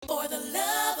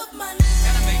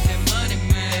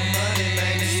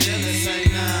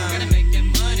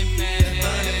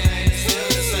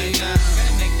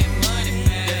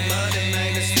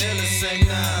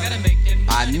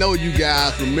know you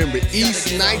guys remember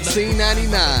East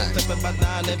 1999. Was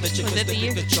that the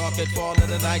year? What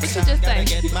you just say?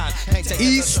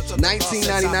 East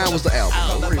 1999 was the album.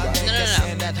 Oh, Don't worry about it. no.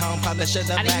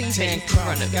 I didn't even say East in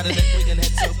front of it.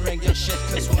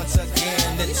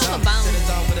 You know a Bone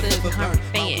Thug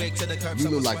fan. You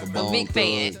look like a Bone big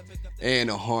fan. Thug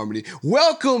and a Harmony.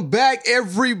 Welcome back,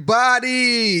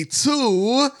 everybody,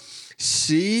 to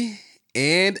She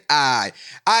and I.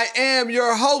 I am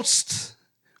your host,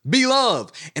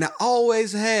 B-Love, and I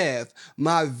always have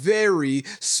my very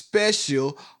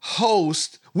special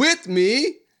host with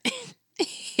me,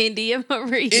 India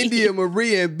Marie. India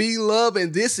Marie and B-Love,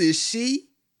 and this is She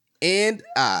and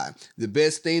I. The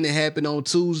best thing that happened on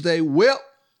Tuesday, well,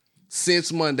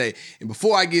 since Monday. And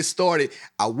before I get started,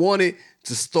 I wanted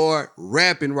to start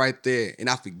rapping right there, and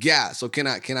I forgot. So can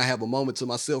I have a moment to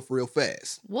myself real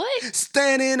fast? What?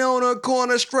 Standing on a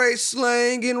corner straight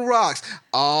slanging rocks.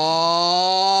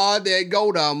 Oh, there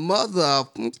go the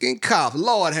motherfucking cop.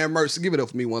 Lord have mercy. Give it up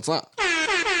for me one time.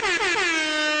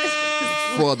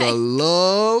 For the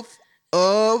love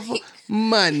of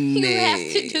money. You have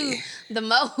to do the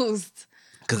most.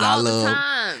 Because all the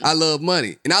time. I love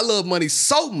money. And I love money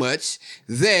so much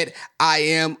that I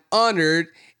am honored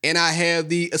and I have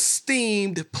the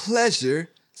esteemed pleasure,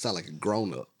 sound like a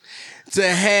grown-up, to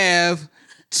have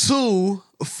two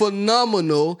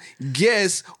phenomenal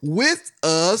guests with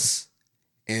us.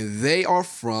 And they are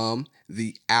from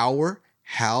the Our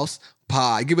House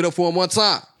Pod. Give it up for them one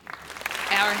time.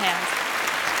 Our House,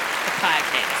 the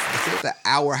podcast. It's the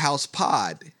Our House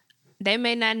Pod. They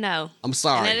may not know. I'm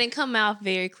sorry. And that didn't come out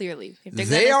very clearly. If they're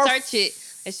They going are to search it,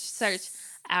 they should search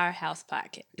Our House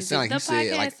Podcast. It sound like the you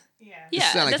said, like-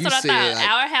 Yeah, sound like that's you what I said, thought.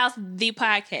 Our House, the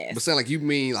podcast. But sound like you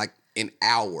mean like an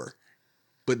hour.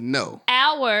 But no.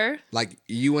 Our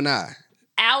You and I.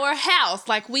 house,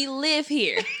 like we live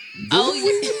here.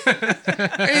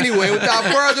 Anyway, without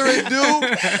further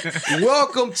ado,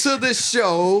 welcome to the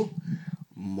show,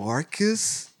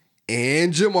 Marcus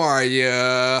and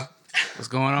Jamaria. What's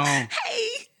going on? Hey.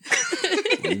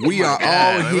 We are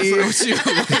all here. What's up with you?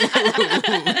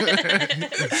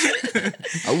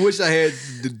 I wish I had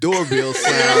the doorbell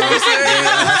sound.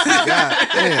 God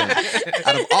damn.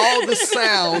 Out of all the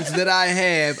sounds that I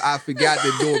have, I forgot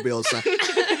the doorbell sound.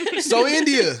 So,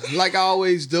 India, like I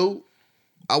always do,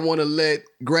 I want to let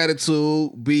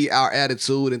gratitude be our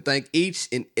attitude and thank each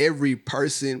and every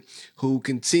person who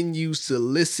continues to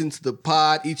listen to the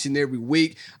pod each and every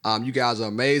week. You guys are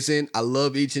amazing. I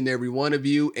love each and every one of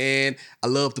you, and I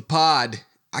love the pod.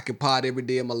 I can pod every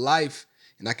day of my life,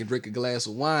 and I can drink a glass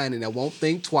of wine, and I won't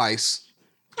think twice.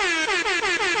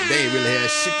 They ain't really had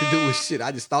shit to do with shit.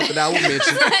 I just thought that I would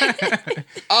mention.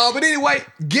 But anyway,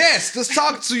 guests, let's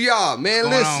talk to y'all, man.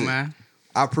 What's going Listen. on, man?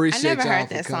 I appreciate I never y'all heard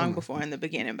for that coming. song before in the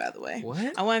beginning, by the way.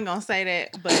 What? I wasn't gonna say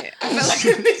that, but I feel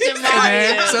like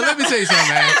Man, so let me tell you something,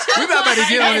 man. We about to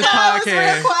get on this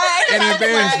podcast and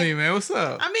embarrass me, man. What's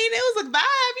up? I mean, it was a vibe,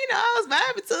 I was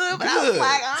vibing to it, but I was Good.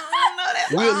 like, I don't know that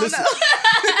We'll song. listen.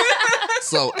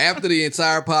 So after the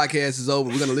entire podcast is over,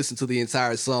 we're going to listen to the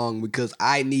entire song because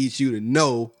I need you to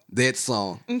know that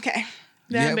song. Okay.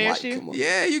 Did Yeah, I embarrass like, you? come on.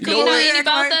 Yeah, you Do can you know go any ahead,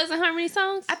 Bone right? Thugs and Harmony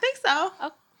songs? I think so.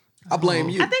 I blame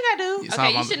you. I think I do. It's Okay, all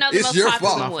you my- should know the It's most your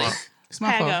popular fault. one. It's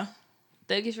my How I fault.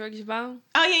 go? Thuggish Ruggish Bone.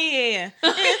 Oh, yeah.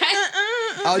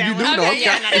 Oh, you do know? Okay,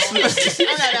 yeah, I know that one.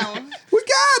 I know that one. We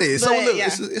got it. So But, look, yeah.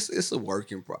 it's a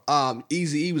working pro.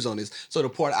 Easy-E was on this. So the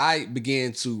part I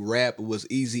began to rap was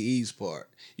Easy-E's part.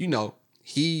 You know,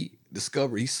 he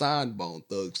signed Bone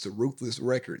Thugs to Ruthless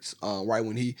Records. Right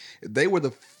when they were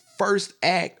the first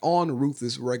act on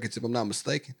Ruthless Records, if I'm not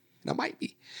mistaken. And I might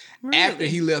be. Really? After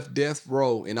he left Death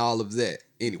Row and all of that.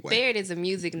 Anyway. Barrett is a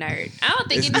music nerd. I don't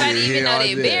think It's anybody neither even here know nor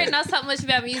that. there. Barrett knows so much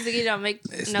about music, he don't make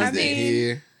It's no neither sense.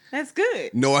 here That's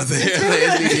good. nor there.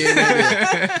 It's neither here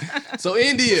nor there. So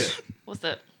India, What's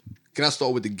up? can I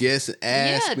start with the guests and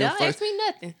ask Yeah, them don't first? ask me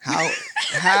nothing.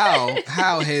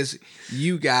 How has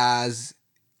you guys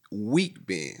week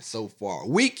been so far?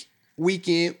 Week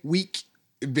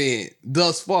been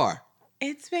thus far?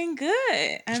 It's been good.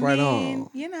 I right mean,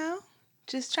 on.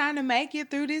 just trying to make it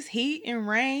through this heat and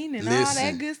rain and all Listen.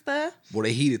 that good stuff. Boy, the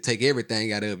heat will take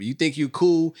everything out of you. You think you're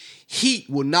cool? Heat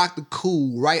will knock the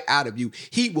cool right out of you.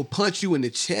 Heat will punch you in the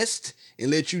chest and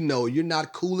let you know you're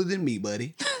not cooler than me,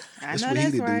 buddy. I That's know what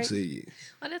that's he'll right. do to you.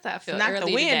 Well, that's how I feel Knock the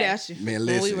early wind today. out you. Man, When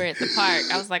listen. we were at the park,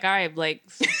 I was like, all right, Blake,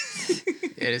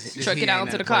 Yeah, this truck heat it ain't on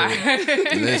to the nothing car. to play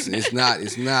with. Listen,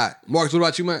 it's not. Marcus, what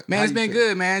about you, man? Man, How it's you been feel?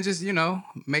 good, man. Just,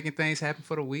 making things happen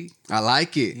for the week. I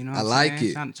like it. You know what I I'm like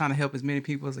saying? it. Trying to help as many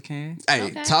people as I can. Hey,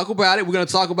 Okay. talk about it. We're gonna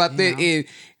talk about that Yeah. in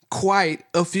quite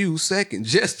a few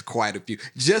seconds. Just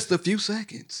a few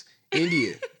seconds.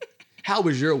 India, how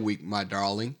was your week, my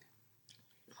darling?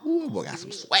 Ooh, boy, got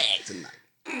some swag tonight.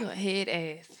 You a head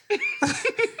ass.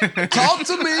 Talk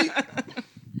to me. My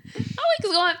week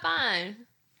is going fine.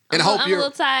 And I'm a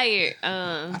little tired.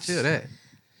 I feel that.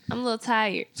 I'm a little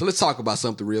tired. So let's talk about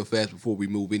something real fast before we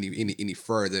move any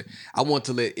further. I want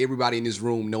to let everybody in this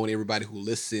room know and everybody who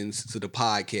listens to the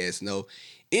podcast know.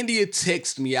 India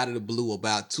texted me out of the blue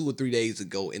about 2 or 3 days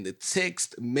ago, and the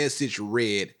text message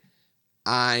read,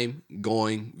 "I'm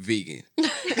going vegan."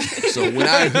 So when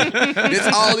that's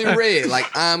all it read, like,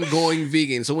 "I'm going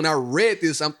vegan." So when I read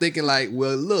this, I'm thinking like,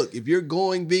 well, look, if you're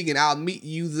going vegan, I'll meet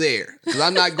you there because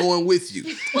I'm not going with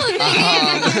you. Well, the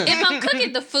thing is, if I'm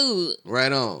cooking the food,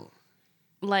 Right on.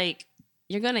 like,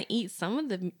 you're going to eat some of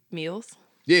the meals.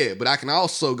 Yeah, but I can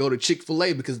also go to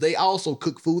Chick-fil-A because they also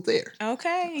cook food there.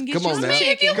 Okay, and get Come you on some now.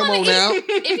 chicken. Come on now.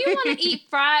 If you want to eat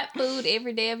fried food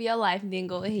every day of your life, then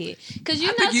go ahead. Because you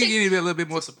I know think you need to be a little bit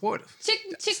more supportive.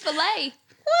 Chick-fil-A.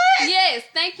 What? Yes,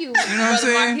 thank you. You know what I'm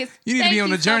saying? Marcus. You need to Thank be on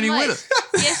you the journey so with much. us.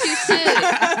 Yes, you should.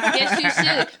 Yes, you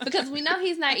should. Because we know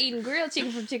he's not eating grilled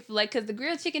chicken from Chick-fil-A because the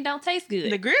grilled chicken don't taste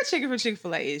good. The grilled chicken from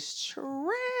Chick-fil-A is trash.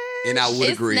 And I would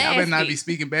It's agree. nasty. I better not be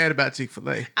speaking bad about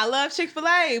Chick-fil-A. I love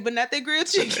Chick-fil-A, but not that grilled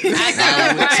chicken.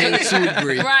 I would tend right. to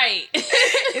agree. Right.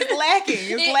 It's lacking.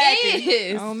 It's It lacking.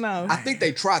 is. I don't know. I think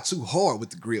they try too hard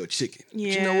with the grilled chicken. But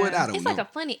you know Yeah. what? I don't It's know. like a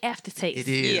funny aftertaste. It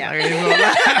is. Yeah. I ain't gonna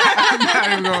lie. I'm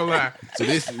not even gonna lie. So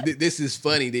this is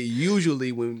funny that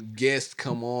usually when guests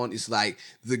come on, it's like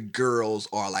the girls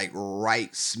are like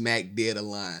right smack dead of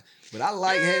line. But I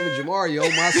like having Jamari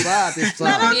on my side this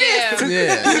time. Yeah.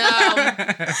 Yeah.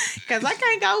 No, Because I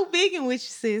can't go vegan with you,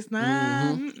 sis. Nah.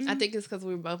 Mm-hmm. Mm-mm. I think it's because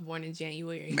we were both born in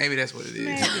January. Maybe that's what it is.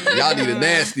 Maybe. Y'all need a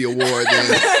nasty award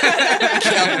then.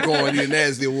 Capricorn need a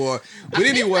nasty award. But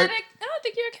anyway, I don't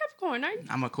think you're a Capricorn, are you?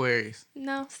 I'm Aquarius.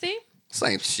 No, see?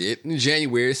 same shit. In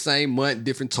January, same month,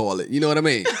 different toilet. You know what I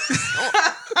mean?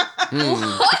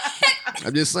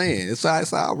 I'm just saying. It's how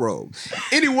I roll.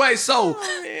 Anyway, so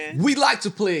we like to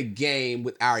play a game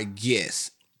with our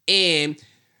guests. And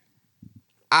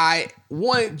I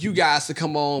want you guys to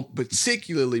come on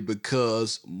particularly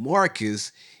because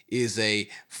Marcus is a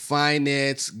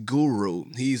finance guru.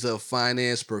 He's a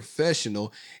finance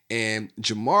professional. And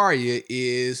Jamaria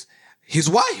is his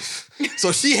wife.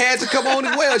 So she had to come on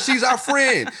as well. She's our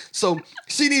friend. So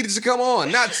she needed to come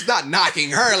on. Not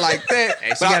knocking her like that.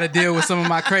 Hey, she got to deal with some of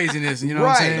my craziness. You know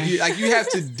what I'm saying? You have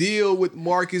to deal with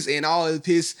Marcus and all of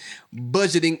his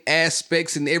budgeting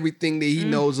aspects and everything that he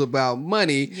knows about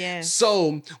money. Yes.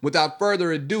 So without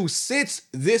further ado, since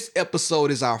this episode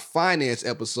is our finance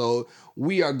episode,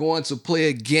 we are going to play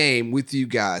a game with you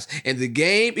guys. And the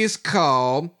game is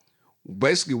called,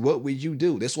 basically, What Would You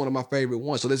Do? That's one of my favorite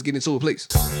ones. So let's get into it, please.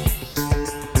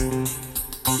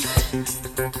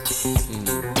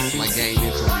 My game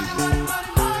intro music.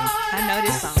 I know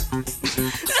this song.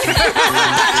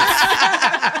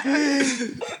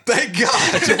 Thank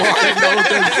God Jamari knows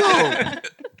that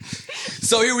song.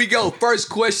 So here we go. First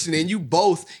question, and you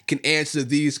both can answer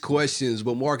these questions.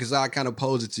 But Marcus, I kind of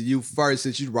pose it to you first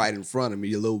since you're right in front of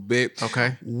me a little bit.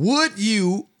 Okay. Would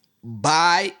you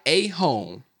buy a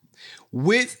home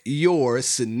with your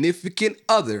significant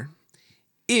other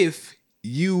if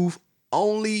you've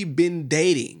only been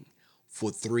dating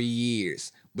for 3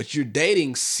 years, but you're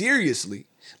dating seriously?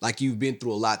 Like you've been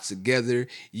through a lot together,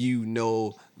 you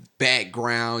know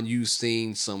background, you've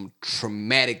seen some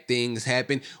traumatic things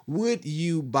happen. Would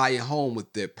you buy a home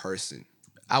with that person?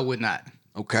 I would not.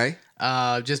 Okay.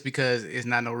 Just because it's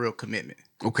not no real commitment.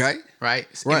 Okay. Right?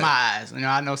 Right. In my eyes.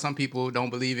 I know some people don't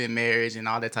believe in marriage and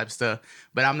all that type of stuff,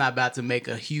 but I'm not about to make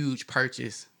a huge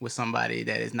purchase with somebody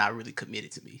that is not really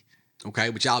committed to me.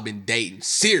 Okay, but y'all been dating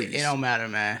serious. It don't matter,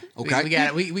 man. Okay.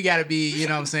 We gotta be, you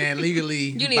know what I'm saying, legally.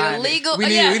 You need a binded. legal- We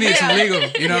need yeah. some legal.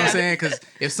 You know what Yeah. I'm saying? Because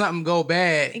if something go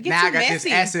bad, It gets now I too got messy. this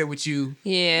asset with you,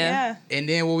 Yeah. Yeah. and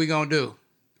then what we gonna do?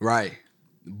 Right.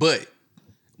 But,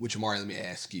 which Jamari, let me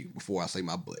ask you before I say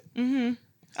my but.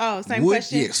 Oh, same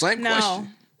question? Yeah, same No.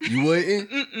 question. You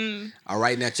wouldn't? All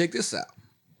right, now check this out.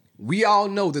 We all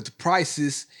know that the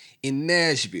prices in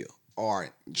Nashville are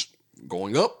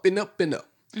going up and up and up.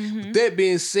 With that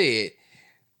being said,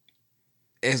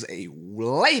 as a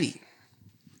lady,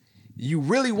 you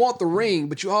really want the ring,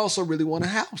 but you also really want a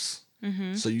house.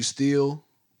 So you still,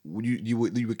 you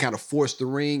would kind of force the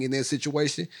ring in that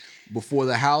situation before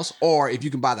the house, or if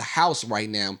you can buy the house right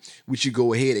now, would you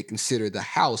go ahead and consider the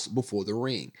house before the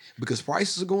ring? Because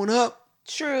prices are going up.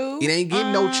 True. It ain't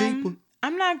getting no cheaper.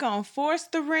 I'm not going to force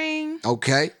the ring,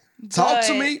 Okay. Talk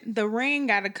to But me. The ring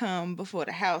got to come before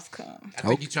the house come. I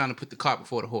think you're trying to put the cart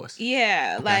before the horse.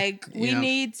 Yeah, like we You know?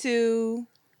 need to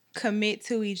commit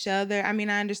to each other. I mean,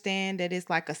 I understand that it's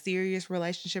like a serious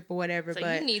relationship or whatever, So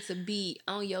but you need to be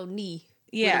on your knee.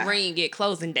 Yeah. With the ring at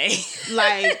closing day.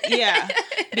 like, yeah,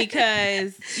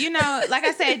 because like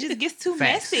I said, it just gets too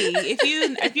Facts. messy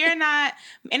if you're not.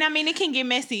 And I mean, it can get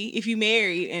messy if you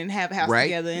married and have a house Right.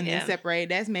 together and Yeah. then separate.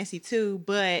 That's messy too.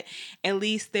 But at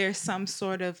least there's some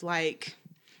sort of like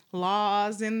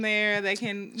laws in there that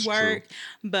can work.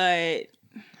 But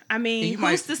I mean, And you who's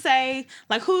might- to say,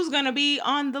 like, who's going to be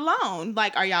on the loan?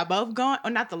 Like, are y'all both going, or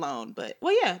not the loan, but,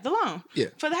 well, yeah, the loan Yeah.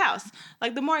 for the house.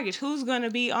 Like, the mortgage, who's going to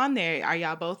be on there? Are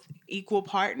y'all both equal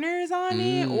partners on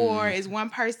it? Or is one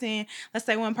person, let's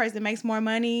say one person makes more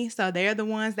money, so they're the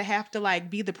ones that have to, like,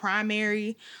 be the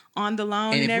primary on the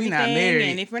loan And and, if we everything. not married,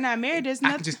 and if we're not married, there's I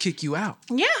nothing. can just kick you out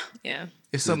Yeah. Yeah.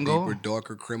 if something Deeper, goes.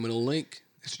 darker criminal link.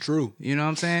 It's true. You know what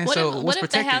I'm saying? What so if, what's what if the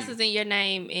protecting house you? is in your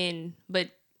name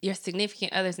but your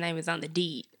significant other's name is on the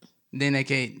deed? Then they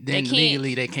can't. Then They can't.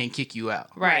 legally they can't kick you out.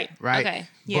 Right. Right. Okay.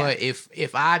 Yeah. But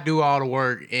if I do all the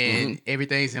work and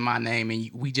everything's in my name and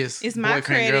we just It's my boyfriend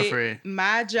credit, girlfriend,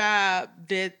 my job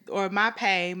or my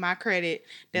pay, my credit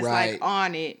that's Right. like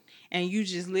on it, and you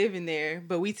just living there.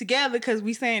 But we together because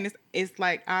we saying it's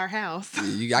like our house.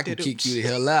 I can kick you the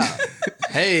hell out.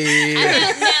 Hey. Now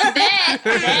that I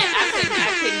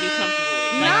couldn't be comfortable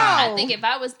with. Like, No. I think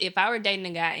if I were dating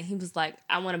a guy and he was like,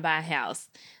 I want to buy a house,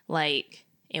 like,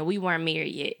 and we weren't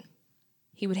married yet,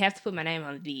 he would have to put my name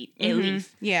on the deed at least.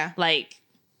 Yeah. Like,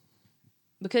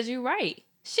 because you're right.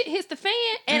 Shit hits the fan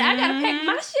and I gotta pack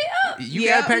my shit up. you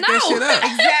Yeah. gotta pack that No. shit up.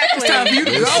 Exactly. It's time for you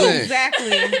to Listen. go.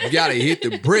 Exactly. You gotta hit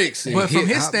the bricks. And But from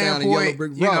his hop down the yellow standpoint,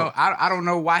 brick you road. know, I don't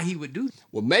know why he would do that.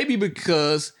 Well, maybe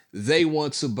because they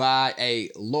want to buy a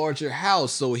larger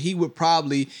house, so he would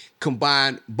probably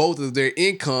combine both of their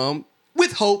income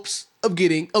with hopes of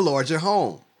getting a larger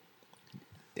home.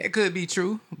 That could be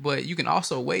true, but you can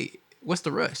also wait. What's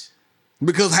the rush?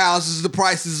 Because the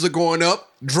prices are going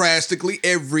up drastically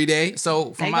every day. So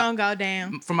They from gonna go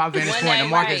down. my vantage One point, day, the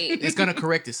market right. it's gonna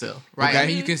correct itself, right? Okay. I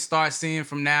mean, you can start seeing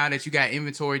from now that you got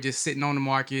inventory just sitting on the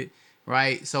market,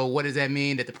 right? So what does that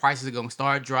mean? That the prices are gonna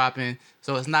start dropping.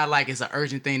 So it's not like it's an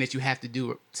urgent thing that you have to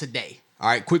do today. All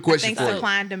right, quick I question think for you.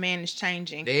 supply and demand is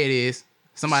changing. There it is.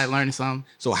 Somebody learning something.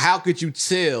 So how could you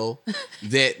tell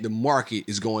that the market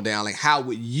is going down? Like, how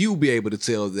would you be able to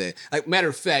tell that? Like, matter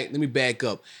of fact, let me back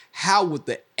up. How would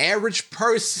the average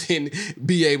person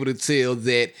be able to tell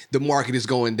that the market is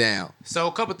going down? So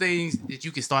a couple things that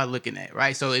you can start looking at,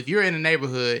 right? So if you're in a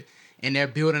neighborhood and they're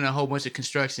building a whole bunch of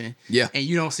construction, Yeah. and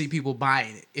you don't see people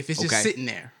buying it, if it's just Okay. sitting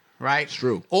there, right?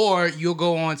 True. Or you'll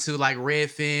go on to like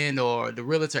Redfin or the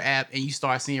Realtor app and you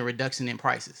start seeing a reduction in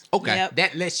prices. Okay. Yep.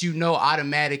 That lets you know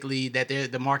automatically that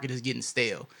the market is getting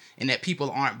stale and that people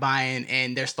aren't buying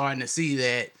and they're starting to see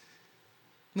that.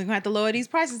 We're gonna have to lower these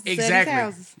prices to sell these Exactly.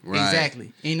 houses. Right.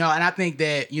 Exactly. You know, and I think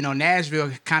that,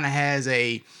 Nashville kind of has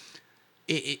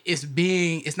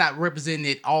it's not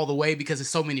represented all the way because there's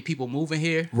so many people moving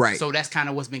here. Right. So that's kind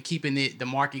of what's been keeping the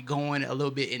market going a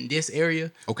little bit in this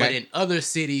area. Okay. But in other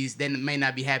cities, that may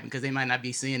not be happening because they might not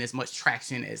be seeing as much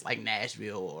traction as like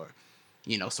Nashville or,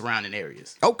 surrounding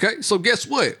areas. Okay, so guess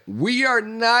what? We are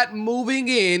not moving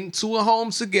into a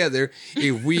home together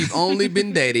if we've only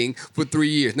been dating for 3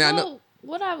 years. Now, no, Well,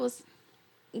 what I was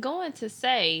going to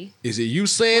say, is it you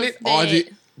saying it What's or is it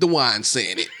that? the wine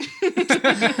saying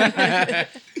it?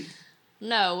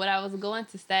 no, what I was going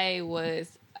to say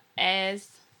was, as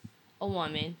a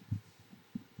woman,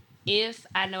 if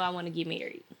I know I want to get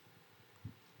married,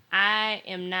 I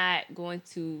am not going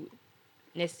to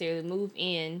necessarily move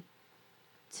in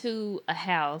to a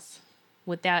house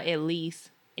without at least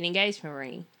an engagement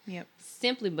ring. Yep.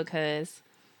 Simply because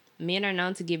men are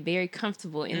known to get very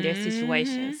comfortable in their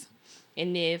situations.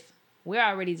 And if we're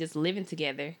already just living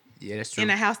together Yeah, that's true. In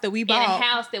a house that we in bought. a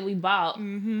house that we bought,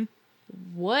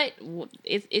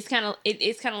 it's kind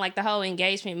of like the whole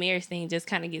engagement marriage thing just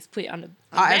kind of gets put on the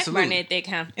back absolutely. burner at that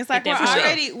kind. It's like at that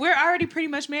point. we're already pretty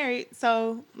much married,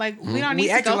 so like we don't We need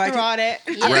to acting go like through it. all that.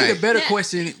 I Yeah. think Right. the better Yeah.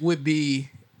 question would be,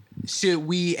 should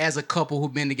we as a couple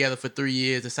who've been together for 3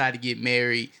 years decide to get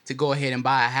married to go ahead and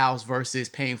buy a house versus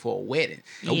paying for a wedding?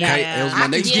 Okay, Yeah. that was I my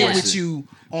can next get question. with you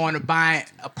on buying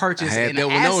a purchase I had and that an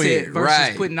one on asset here, versus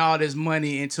right. putting all this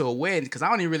money into a wedding because I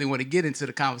don't even really want to get into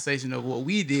the conversation of what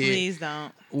we did. Please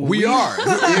don't. We are. We're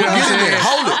getting there.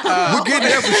 Hold it. We're getting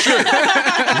there for sure.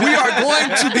 We are going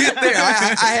to get there.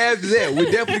 I have that.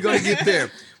 We're definitely going to get there.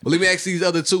 But let me ask these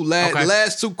other two Okay.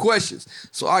 last two questions.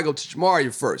 So I go to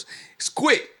Jamaria first. It's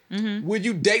quick. Would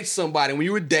you date somebody when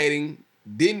you were dating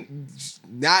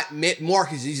not met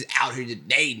Marcus, he's out here just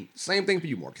dating. Same thing for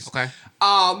you, Marcus. Okay.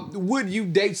 Would you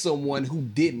date someone who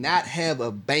did not have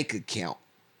a bank account?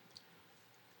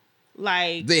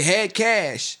 Like, They had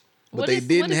cash, but What they is-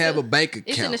 didn't what is have the- a bank It's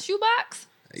in account. the shoebox.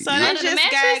 so Yeah. they Under the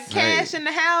just got mattress? cash in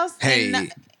the house. Hey.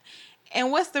 And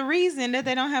what's the reason that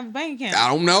they don't have a bank account? I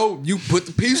don't know. You put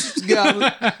the pieces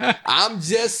together. I'm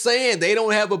just saying they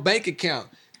don't have a bank account.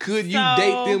 Could you So-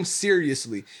 date them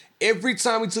seriously? Every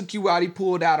time he took you out, he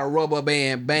pulled out a rubber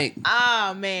band bank.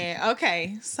 Oh man.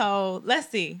 Okay. So let's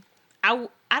see. I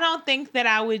don't think that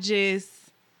I would just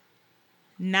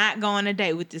not go on a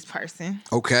date with this person.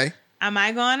 Okay. I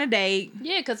might go on a date.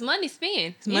 Yeah, because money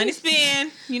spent. It's money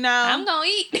spent. You know. I'm going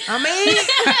to eat. I'm eat.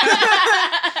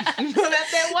 Pull out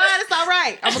that wine. It's all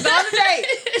right. I'm gonna go on a date.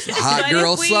 Hot But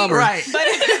girl if we- summer. Right. But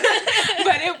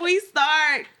if we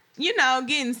start,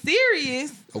 getting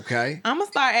serious, Okay. I'm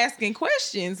gonna start asking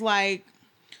questions like,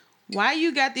 why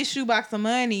you got this shoebox of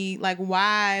money? Like,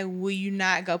 why will you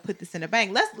not go put this in a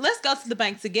bank? Let's go to the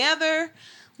bank together.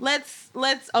 Let's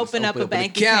open up open a up an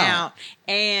bank account. account.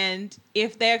 And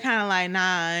if they're kind of like,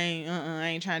 nah, I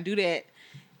ain't trying to do that,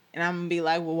 and I'm gonna be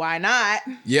like, well, why not?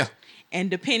 Yeah. And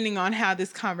depending on how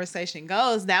this conversation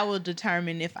goes, that will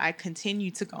determine if I continue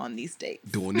to go on these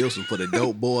dates. Doing this one for the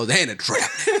dope boys and the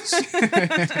trappers.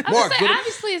 I Mark, would say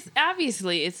what-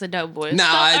 obviously it's a dope boy.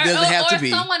 Nah, it doesn't have to be.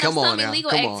 Someone Come of on some now.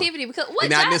 illegal Come on. activity because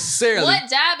Not necessarily. What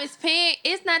job is paying?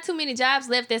 It's not too many jobs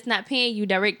left that's not paying you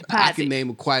direct I deposit. can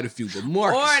name quite a few, but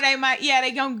Marcus. Or they might,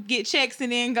 they gonna get checks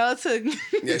and then go to Yeah,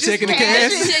 just checking the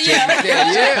cash cash.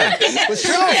 it. Yeah, for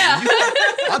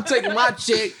sure. I'm taking my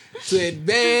check to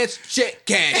advance check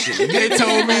cashing. They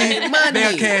told me Money.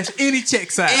 they'll cash any check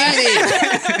size.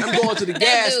 I'm going to the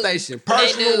gas do. station, They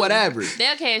personal, do. whatever.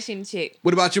 They'll cash in the check.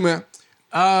 What about you, man?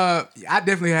 I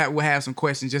definitely will have some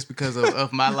questions just because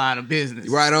of my line of business.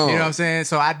 Right on. You know what I'm saying?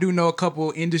 So I do know a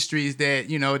couple industries that,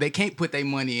 they can't put their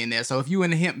money in there. So if you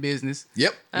in the hemp business,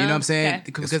 Yep. you know what I'm saying? Okay.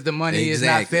 Because the money is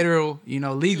not Exactly. federal,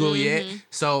 legal yet.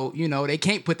 So, they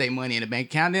can't put their money in the bank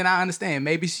account. Then I understand.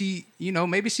 Maybe she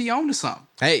owned to something.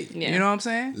 Hey, Yeah. You know what I'm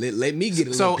saying? let me get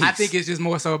a So little piece. I think it's just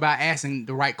more so about asking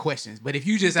the right questions. But if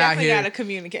you just out Definitely here, gotta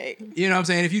communicate. you know what I'm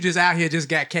saying? If you just out here just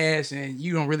got cash and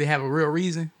you don't really have a real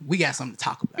reason, we got something to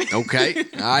talk about. Okay.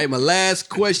 All right. My last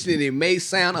question, and it may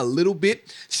sound a little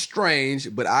bit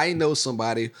strange, but I know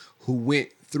somebody who went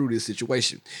through this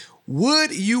situation.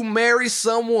 Would you marry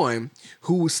someone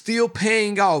who was still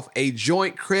paying off a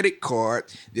joint credit card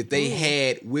that they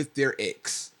had with their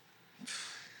ex?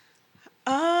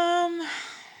 I'm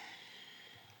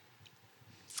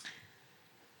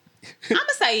gonna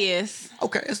say yes.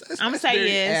 Okay. I'm gonna say very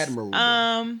yes.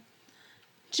 admirable.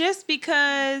 Just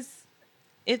because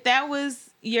if that was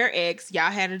your ex,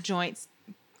 y'all had a joint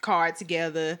card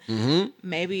together. Mm-hmm.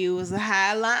 Maybe it was a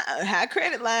high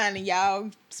credit line, and y'all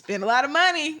spent a lot of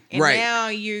money. And Right. now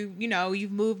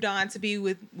you've moved on to be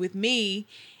with me.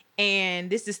 And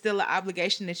this is still an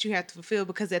obligation that you have to fulfill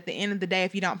because at the end of the day,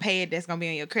 if you don't pay it, that's gonna be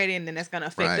on your credit, and then that's gonna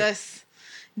affect Right. us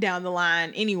down the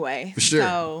line anyway. For sure.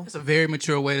 So That's a very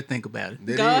mature way to think about it.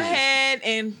 That go is. ahead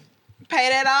and pay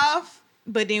that off,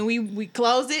 but then we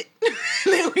close it.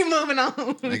 Then we moving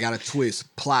on. I got a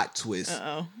plot twist.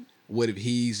 Uh-oh. What if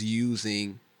he's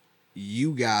using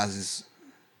you guys'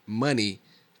 money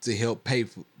to help pay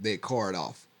for that card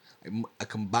off? A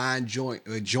combined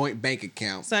joint bank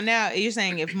account. So now you're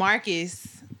saying if Marcus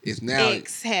It's now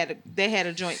X had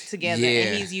a joint together Yeah.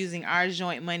 and he's using our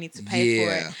joint money to pay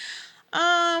for it.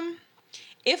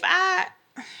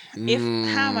 If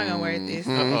how am I gonna word this?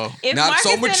 Uh-oh. If not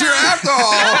so Marcus mature and I- after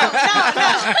all. No.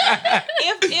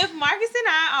 If Marcus and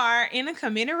I are in a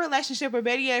committed relationship, or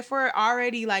better yet, if we're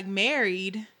already like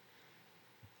married,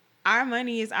 our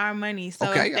money is our money. So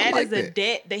Okay, if I that like is a that.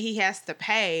 debt that he has to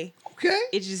pay, Okay.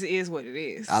 it just is what it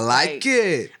is. I like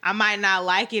it. I might not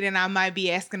like it, and I might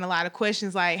be asking a lot of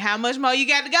questions like, "How much more you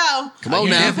got to go? Come on you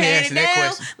now. definitely Paying asking it that down?"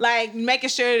 question. Like making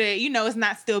sure that it's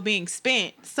not still being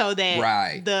spent, so that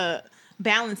Right. the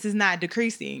balance is not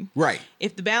decreasing. Right.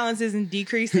 If the balance isn't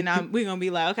decreasing, we're gonna be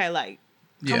like, okay, like,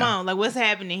 come Yeah. on, like, what's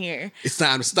happening here? It's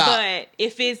time to stop. But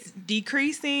if it's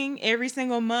decreasing every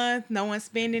single month, no one's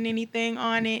spending anything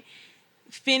on it.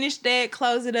 Finish that,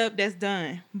 close it up. That's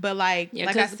done. But like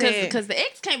I said, because the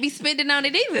ex can't be spending on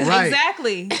it either. Right.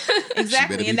 exactly,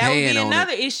 exactly, be and that would paying be on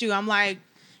another issue. I'm like,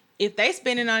 if they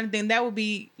spending on it, then that would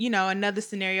be another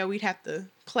scenario we'd have to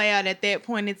play out at that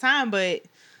point in time. But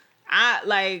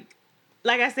I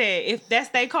like I said, if that's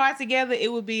their card together,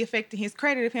 it would be affecting his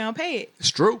credit if he don't pay it. It's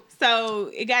true.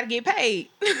 So it got to get paid.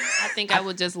 I think I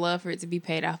would just love for it to be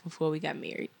paid off before we got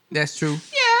married. That's true.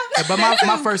 Yeah. But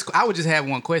my first, I would just have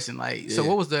one question. Like, so Yeah.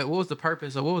 what was the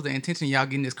purpose or what was the intention of y'all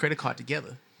getting this credit card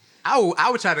together? I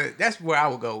would try to. That's where I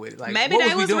would go with it. Like, Maybe what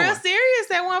they was we was doing? real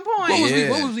serious at one point. Yeah.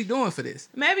 What was we doing for this?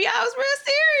 Maybe I was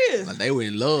real serious. Like, they were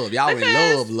in love. Y'all were in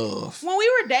Because- love. When we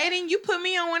were dating, you put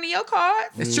me on one of your cards,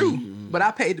 It's true, but I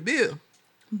paid the bill.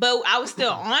 but I was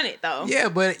still on it though. Yeah,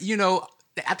 but you know,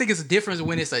 I think it's a difference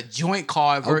when it's a joint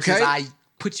card versus Okay. I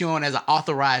put you on as an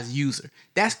authorized user.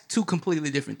 That's two completely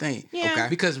different things. Yeah. Okay.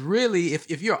 Because really, if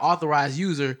you're an authorized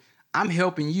user, I'm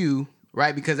helping you,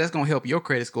 right? Because that's gonna help your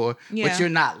credit score, Yeah. but you're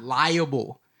not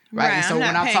liable. Right. Right, And so I'm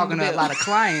when not I'm paying talking the to a bill. lot of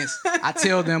clients, I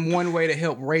tell them one way to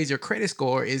help raise your credit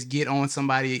score is get on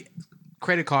somebody's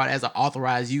credit card as an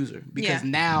authorized user. Because Yeah.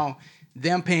 now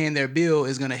them paying their bill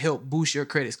is gonna help boost your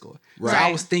credit score. So I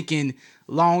Right. was thinking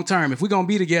long term, if we're gonna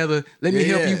be together, let me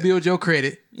help Yeah. you build your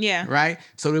credit. Yeah. Right?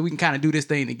 So that we can kind of do this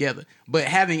thing together. But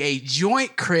having a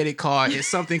joint credit card is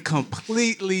something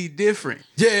completely different.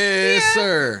 Yes, Yeah.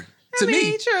 sir. To I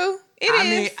mean, me. true. It I is.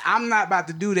 mean, I'm not about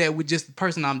to do that with just the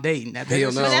person I'm dating. That-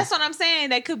 Hell no. But that's what I'm saying.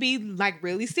 They could be like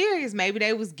really serious. Maybe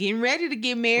they was getting ready to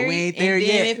get married. We ain't there and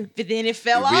then yet. Then it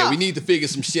fell Yeah, off. we need to figure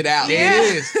some shit out. It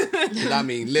man. is. 'Cause, I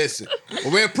mean, listen.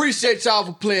 Well, we appreciate y'all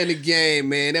for playing the game,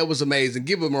 man. That was amazing.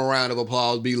 Give them a round of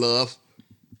applause, be love.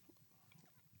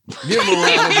 Give them a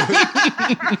round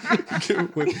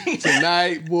of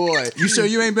tonight, boy. You sure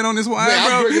you ain't been on this wine, Man,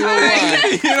 bro? I'm drinking a little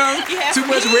wine. You know, You have too some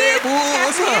much kids? Red Bull.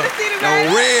 What's up? No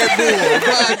Red Bull.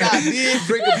 But I did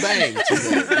drink a bang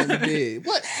today. I did.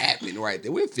 What happened right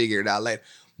there? We'll figure it out later.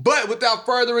 But without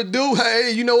further ado,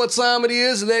 hey, you know what time it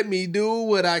is? Let me do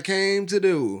what I came to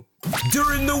do.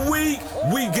 During the week,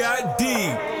 we got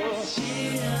deep.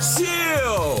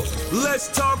 Chill. Let's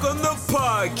talk on the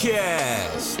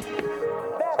podcast.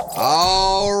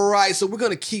 All right, so we're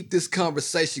going to keep this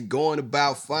conversation going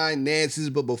about finances.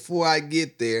 But before I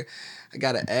get there, I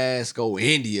got to ask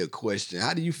India a question.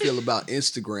 How do you feel about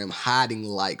Instagram hiding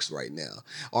likes right now?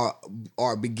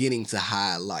 Or beginning to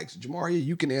hide likes? Jamaria,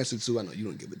 you can answer too. I know you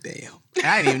don't give a damn.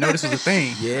 I didn't even know this was a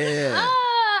thing. Yeah.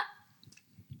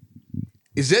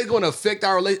 Is that going to affect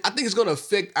our relationship? I think it's going to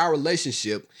affect our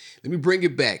relationship. Let me bring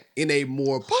it back in a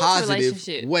more positive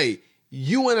relationship? way.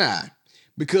 You and I.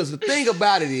 Because the thing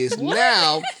about it is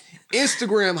now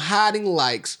Instagram hiding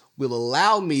likes will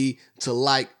allow me to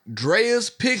like Drea's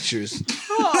pictures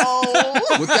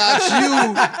without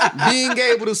you being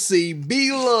able to see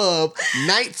Be Love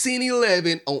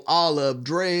 1911 on all of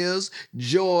Drea's,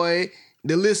 Joy.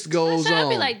 The list goes So I'd on.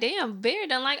 be like, damn, Bear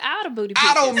done like all the booty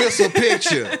I pictures. don't miss a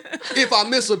picture. If I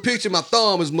miss a picture, my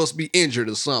thumb must be injured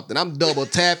or something. I'm double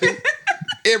tapping.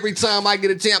 Every time I get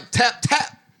a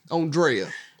tap on Drea.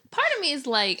 Part of me is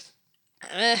like,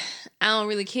 I don't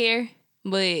really care,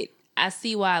 but I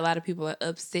see why a lot of people are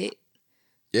upset.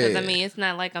 Yeah. Because, I mean, it's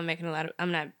not like I'm making a lot of,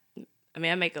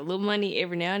 I make a little money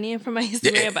every now and then from my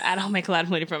Instagram, Yeah. but I don't make a lot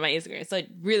of money from my Instagram. So it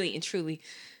really and truly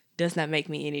does not make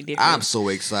me any different. I'm so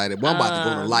excited. Well, I'm about to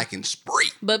go to liking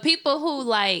spree. But people who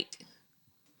like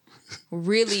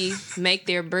really make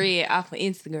their bread off of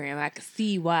Instagram, I can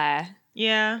see why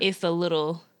Yeah. it's a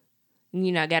little,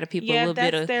 got people Yeah, a little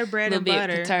bit that's of their bread little and bit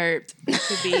butter. perturbed.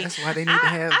 To be. That's why they need to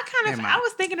have. I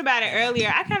was thinking about it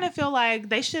earlier. I kind of feel like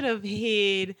they should have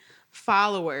hid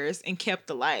followers and kept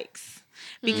the likes.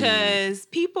 Because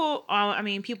people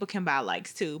can buy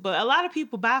likes too, but a lot of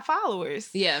people buy followers.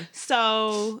 Yeah.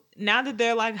 So now that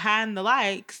they're like hiding the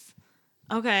likes,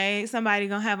 okay, somebody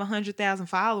gonna have 100,000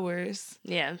 followers,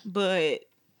 Yeah. but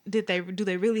do they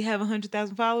really have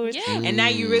 100,000 followers? Yeah. And now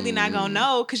you really not gonna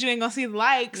know because you ain't gonna see the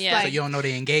likes. Yeah. So Like, you don't know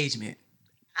the engagement.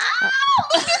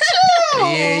 look at you!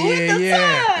 Yeah, with the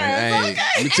yeah. time. Hey,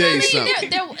 let me tell you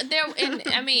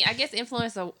something. I guess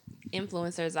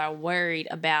influencers are worried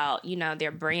about,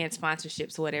 their brand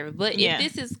sponsorships or whatever. But Yeah.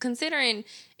 if this is considering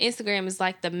Instagram is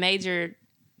like the major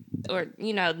or,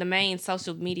 the main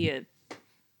social media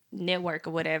network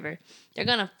or whatever, they're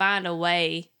going to find a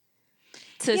way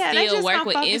to Yeah, they still just work gonna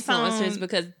with focus influencers on-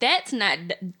 because that's not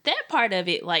that part of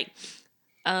it. Like,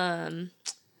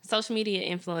 social media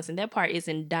influencing, that part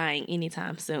isn't dying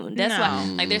anytime soon. That's why,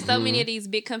 like, there's so many of these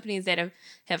big companies that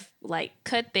have like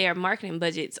cut their marketing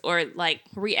budgets or like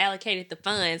reallocated the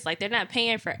funds. Like, they're not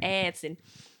paying for ads and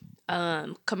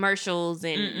commercials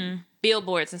and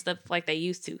billboards and stuff like they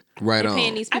used to. Right They're paying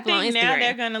on. these I people on think Instagram. now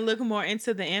they're gonna look more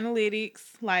into the analytics,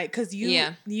 like, because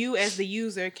Yeah. you as the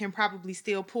user can probably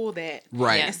still pull that,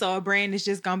 Right. And so a brand is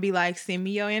just gonna be like, send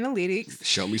me your analytics,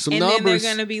 Show me some and numbers. then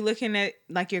they're gonna be looking at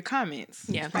like your comments,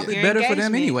 Yeah. like, It's your better for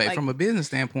them engagement, anyway, like- from a business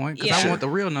standpoint, because Yeah. I want the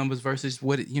real numbers versus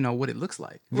what it looks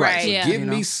like. Right. Right. So Yeah. give You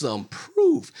me know? some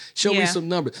proof. Show me Yeah. some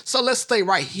numbers. So let's stay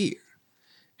right here.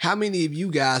 how many of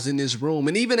you guys in this room,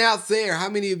 and even out there, how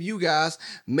many of you guys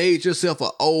made yourself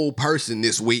an old person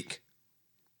this week?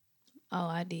 Oh,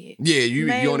 I did. Yeah,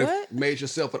 you on what? made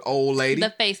yourself an old lady.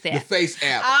 The face app. The face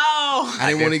app. Oh, I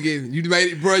didn't want to give you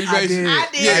made it, bro. You made did. it. I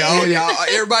did. Yeah, oh y'all,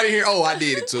 everybody here. Oh, I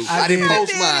did it too. I didn't did.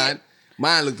 post mine.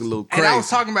 Mine looked a little crazy. And I was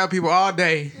talking about people all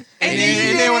day. And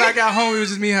then when I got home, it was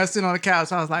just me and her sitting on the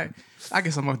couch. I was like, I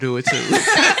guess I'm going to do it too.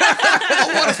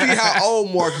 I want to see how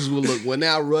old Marcus will look when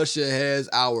now Russia has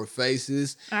our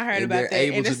faces. I heard and about they're that.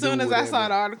 able And to as soon do as I saw the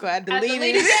whatever. article, I I deleted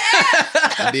deleted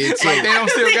it. I did too. Like, they don't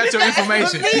still got your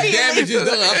information. The damage is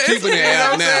done. I'm keeping the You know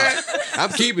app what I'm now. I'm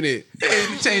keeping it.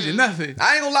 Ain't changing nothing.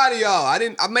 I ain't gonna lie to y'all.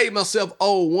 I made myself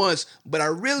old once, but I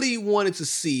really wanted to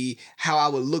see how I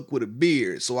would look with a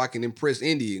beard so I can impress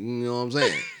India. You know what I'm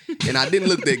saying? And I didn't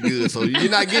look that good, so you're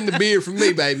not getting the beard from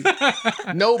me, baby.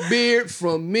 No beard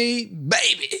from me,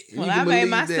 baby. Well, You I can made believe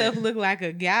myself that. look like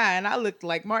a guy, and I looked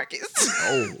like Marcus.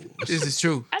 Oh, This is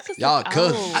true. I just Y'all look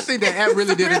cousins. old. I think that app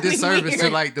really did a Really disservice to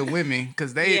weird. like the women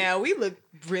because they, Yeah, we look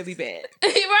really bad.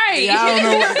 Right. I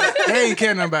don't know, they ain't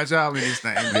caring about y'all in this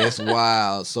thing. that's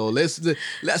wild. So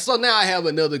so now I have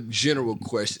another general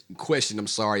question. I'm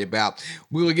sorry about.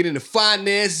 We're gonna get into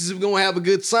finances. We're gonna have a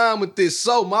good time with this.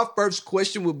 So my first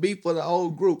question would be for the whole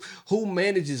group: who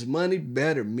manages money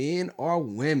better, men or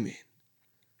women?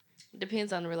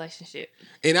 Depends on the relationship.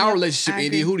 In our Yep, relationship, I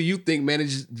Indy, agree. who do you think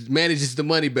manages the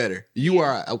money better? You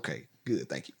are okay. Good,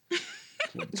 thank you.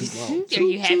 Too long. Are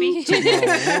you happy? Too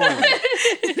long.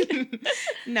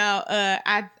 No,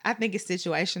 I think it's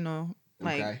situational,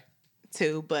 like Okay.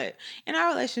 too. But in our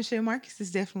relationship, Marcus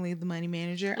is definitely the money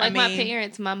manager. Like my mean,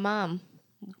 parents, my mom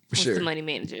was Sure. the money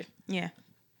manager. Yeah.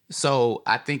 So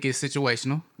I think it's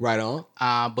situational. Right on.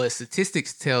 But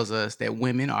statistics tells us that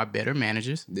women are better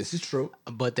managers, This is true.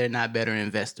 but they're not better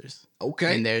investors.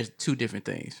 Okay. And there's two different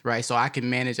things, right? So I can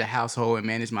manage a household and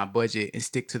manage my budget and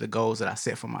stick to the goals that I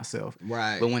set for myself.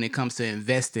 Right. But when it comes to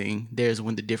investing, there's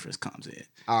when the difference comes in.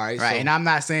 All right. Right. So, And I'm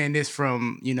not saying this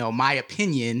from, my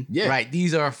opinion. Yeah. Right.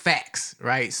 These are facts.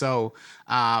 Right. So,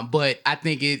 but I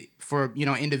think for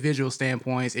individual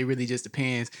standpoints, it really just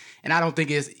depends. And I don't think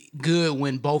it's good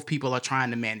when both people are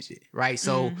trying to manage it. Right.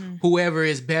 So whoever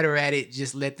is better at it,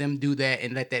 just let them do that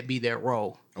and let that be their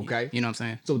role. Okay. You know what I'm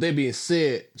saying? So with that being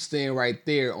said, staying right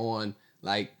there on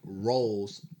like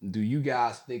roles, do you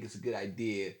guys think it's a good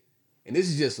idea? And this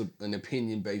is just an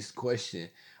opinion-based question.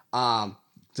 To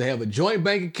have a joint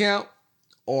bank account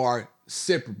or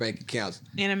separate bank accounts?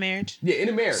 In a marriage. Yeah, in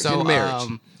a marriage. So in a marriage.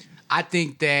 I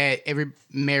think that every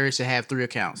marriage should have 3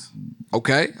 accounts.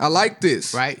 Okay, I like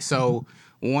this. Right? So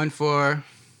one for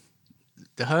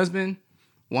the husband,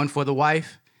 one for the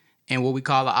wife, and what we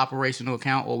call an operational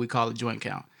account or we call a joint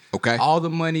account. Okay. All the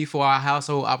money for our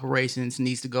household operations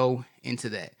needs to go into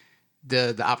that,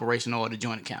 the operational or the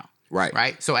joint account. Right.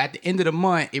 Right? So at the end of the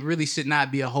month, it really should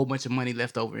not be a whole bunch of money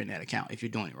left over in that account if you're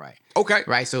doing it right. Okay.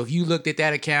 Right? So if you looked at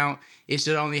that account, it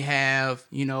should only have,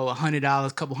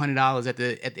 $100, couple $100 at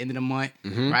the end of the month,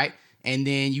 right? And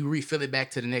then you refill it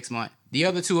back to the next month. The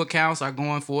other 2 accounts are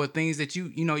going for things that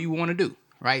you want to do,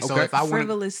 right? So Okay. if I want,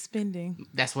 Frivolous spending.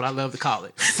 that's what I love to call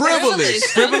it.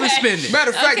 Frivolous. Frivolous spending.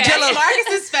 Matter of fact, Okay. tell us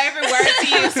Marcus's favorite word to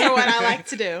use for what I like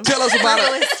to do. about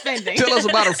Frivolous spending. tell us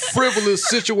about a frivolous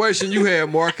situation you had,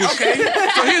 Marcus. Okay,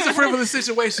 so here's a frivolous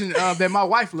situation that my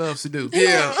wife loves to do.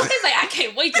 Yeah. He's like, I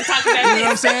can't wait to talk about You know what I'm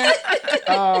this.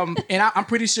 saying? And I'm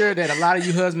pretty sure that a lot of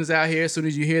you husbands out here, as soon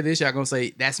as you hear this, y'all gonna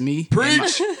say, that's me.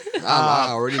 Preach. I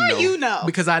already know. How you know?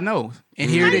 Because I know. And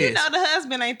here How it you is. know the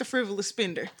husband ain't the frivolous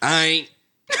spender? I ain't.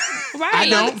 Right. I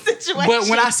don't. Situation. But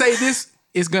when I say this,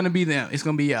 it's gonna be them. It's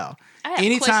gonna be y'all. I have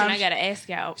a question I gotta ask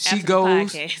y'all. she after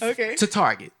goes- the podcast. Okay. To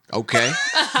Target. Okay.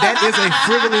 That is a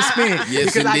frivolous spin. Yes,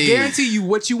 because I indeed. guarantee you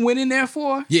what you went in there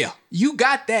for. Yeah. You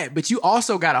got that, but you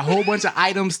also got a whole bunch of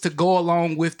items to go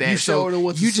along with that. You showed her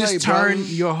what to you say, just turn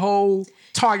brother. your whole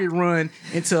Target run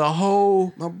into a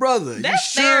whole. My brother,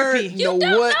 That's you sure therapy. know You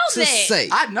don't what know to that. say.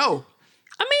 I know.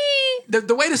 I mean,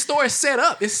 The way the store is set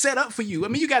up, it's set up for you. I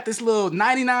mean, you got this little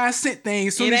 99-cent thing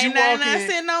as soon It as you ain't walk 99 in.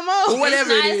 cent no more. Or whatever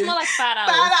it's, it it's is. more like $5.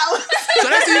 $5. So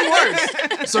that's even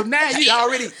worse. So now you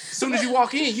already, as soon as you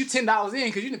walk in, you $10 in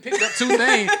because you done picked up 2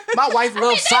 things. My wife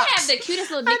loves They have socks. the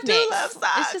cutest little I knickknacks. do love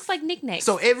socks. It's just like knickknacks.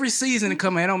 So every season to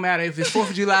come in, it don't matter if it's 4th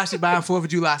of July, she buying 4th of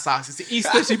July socks. It's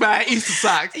Easter, she buying Easter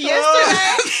socks.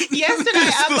 Yesterday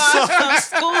I bought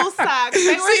some school socks.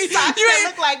 They were See, socks you that ain't-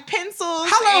 look like pencils.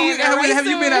 How long and have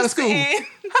you been out of erasers school? and-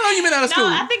 How long you been out of No, school?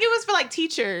 I think it was for like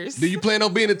teachers. Do you plan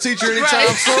on being a teacher anytime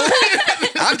soon?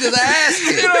 I'm just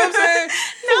asking. You know what I'm saying?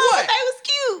 No, what? they was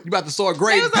cute. You about to start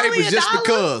grading It was only papers just $1.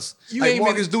 because. You Like, ain't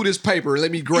Marcus, do this paper.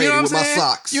 Let me grade You know it what with I'm my saying?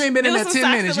 socks. You ain't been in It that was 10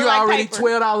 some socks minutes. that You look like already paper.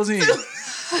 $12 in.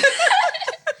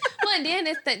 Well, and then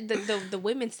it's the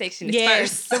women's section is Yes,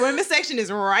 first. the women's section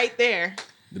is right there.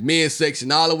 The men's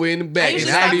section all the way in the back. And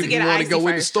usually I have don't to even get an want to icy go in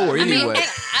the first, store though. I mean, anyway. and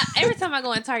every time I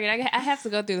go in Target, I have to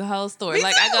go through the whole store. Me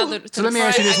Like I go too. to So the let me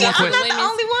ask you front, this I one go to I'm the not the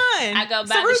women's. only one. I go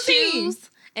It's a buy the routine. shoes,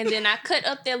 and then I cut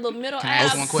up that little middle Can I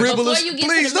ask aisle. one question? Frivolous, Before you get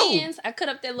please to the do. men's, I cut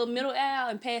up that little middle aisle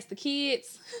and pass the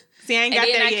kids. See, I ain't And got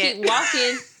then there I yet. keep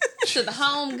walking to the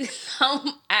home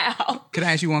aisle. Can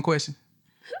I ask you one question?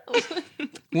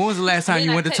 When was the last time Then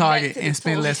you I went to cut back Target to the and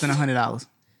spent toys. less than $100?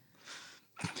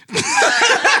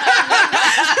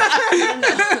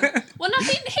 Well, no,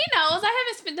 he knows. I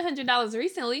haven't spent $100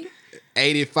 recently.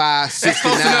 85, close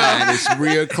 69. enough. It's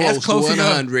real close to close enough.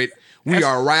 100. We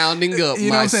are rounding up, You know what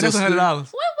my I'm saying? That's sister. $100. What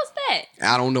was that?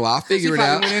 I don't know. I'll She figure it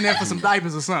probably out. went in there for some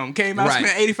diapers or something. Came out, Right.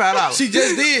 spent $85. She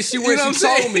just did. She You went. know what She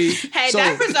I'm told me. Hey, So-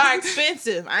 diapers are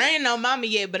expensive. I ain't no mama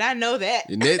yet, but I know that.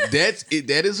 And that's it.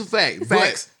 That is a fact.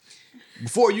 Facts. But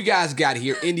before you guys got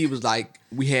here, Indy was like,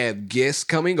 "We have guests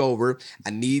coming over. I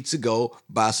need to go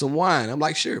buy some wine." I'm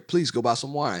like, "Sure, please go buy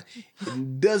some wine."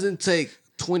 It doesn't take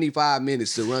 25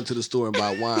 minutes to run to the store and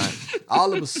buy wine.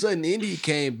 All of a sudden, Indy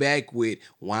came back with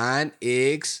wine,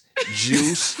 eggs,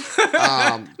 juice, Maybe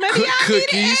y'all need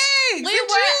cookies. eggs We and were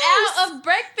juice. out of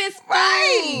breakfast food.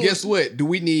 Right. Guess what? Do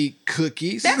we need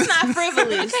cookies? That's not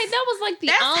frivolous. Okay, that was like the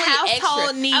That's only household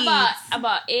extra. needs. I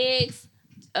bought eggs,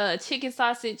 chicken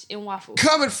sausage, and waffles.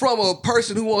 Coming from a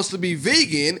person who wants to be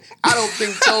vegan, I don't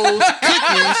think those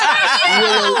cookies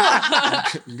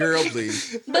will. Girl,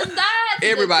 please. Besides,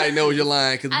 Everybody knows you're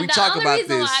lying because we the talk only about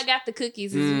reason this. why I got the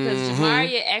cookies is because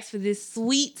Jamaria asked for this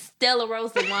sweet Stella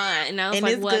Rosa wine, and I was And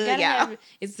like, it's "Well, good, I gotta y'all. have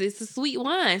it's a sweet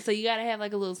wine, so you gotta have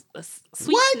like a little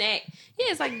sweet What? snack. Yeah,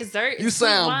 it's like dessert. You it's sweet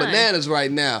sound wine. bananas right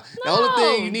now. The only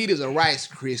thing No. you need is a Rice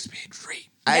Krispie treat.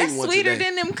 I That's ate one sweeter today.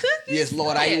 than them cookies. Yes,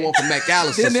 Lord, I ate one from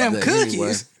McAllister Then them today. cookies.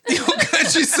 Anyway. You don't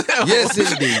cut yourself. Yes,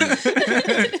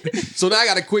 indeed. So now I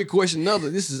got a quick question.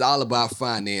 This is all about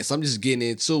finance. I'm just getting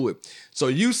into it. So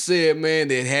you said, man,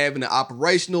 that having an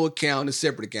operational account and a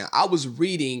separate account. I was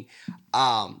reading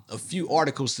a few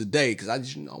articles today because I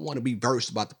want to be versed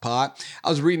about the pod. I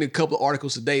was reading a couple of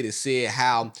articles today that said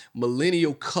how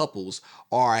millennial couples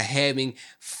are having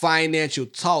financial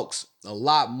talks a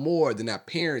lot more than our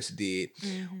parents did,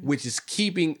 which is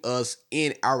keeping us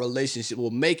in our relationship or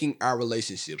making our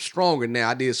relationship stronger. Now,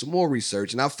 I did some more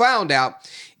research and I found out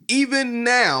even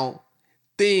now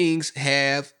things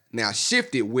have now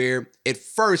shifted where at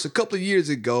first, a couple of years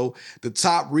ago, the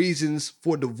top reasons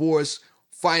for divorce,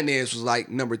 finance was like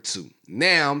number 2.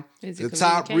 Now, Is it the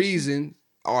top communication? reason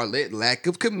are lack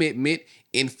of commitment,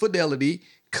 infidelity,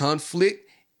 conflict,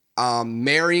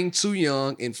 marrying too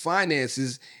young, and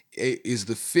finances is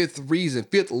the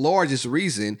fifth largest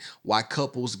reason why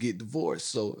couples get divorced.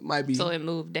 So it might be, So it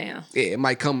moved down. yeah, it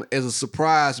might come as a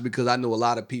surprise because I know a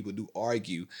lot of people do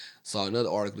argue. Saw another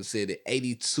article that said that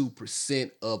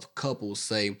 82% of couples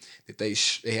say that they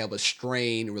have a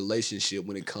strained relationship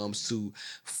when it comes to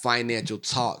financial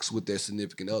talks with their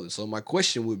significant other. So my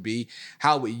question would be,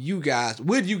 would you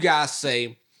guys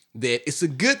say that it's a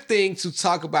good thing to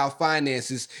talk about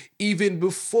finances even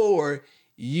before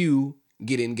you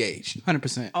get engaged?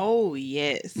 100%. Oh,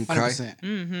 yes. 100%.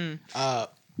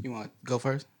 Mm-hmm. You want to go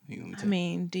first? You want me to I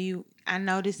mean, I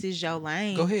know this is your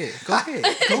lane. Go ahead. Go ahead.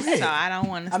 Go ahead. So I don't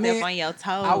want to step on your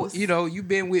toes. You've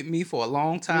been with me for a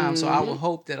long time, so I would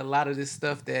hope that a lot of this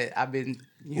stuff that I've been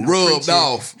Rubbed preaching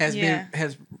off. has Yeah.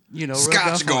 been rubbed Scotch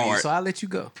off on you. guard. So I'll let you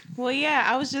go. Well, yeah,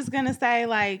 I was just going to say,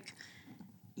 like,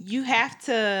 you have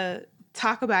to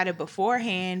talk about it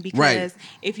beforehand because Right.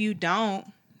 if you don't,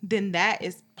 then that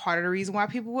is part of the reason why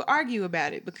people will argue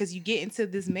about it, because you get into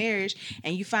this marriage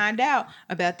and you find out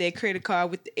about that credit card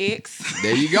with the ex.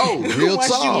 There you go. Real Once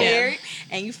you talk. married,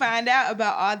 and you find out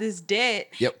about all this debt.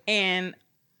 Yep. And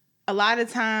a lot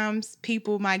of times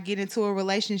people might get into a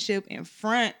relationship in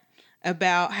front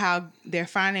about how their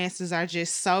finances are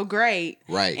just so great.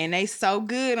 Right. And they so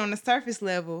good on the surface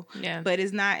level. Yeah. But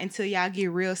it's not until y'all get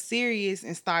real serious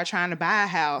and start trying to buy a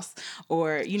house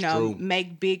or, True.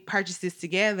 make big purchases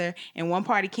together, and one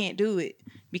party can't do it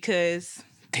because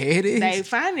There it is. their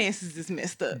finances is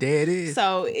messed up. There it is.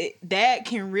 So that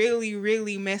can really,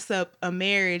 really mess up a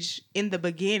marriage in the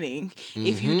beginning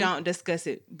if Mm-hmm. you don't discuss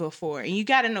it before. And you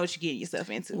got to know what you're getting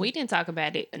yourself into. We didn't talk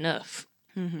about it enough.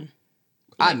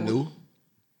 I knew.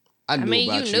 I knew I mean,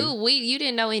 about you knew. You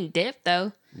didn't know in depth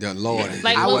though. The Lord.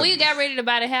 Like I when would- we got ready to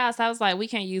buy the house, I was like, we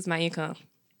can't use my income.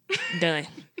 Done.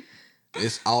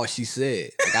 It's all she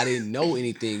said. Like I didn't know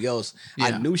anything else. I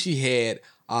Yeah. knew she had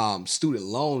student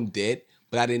loan debt,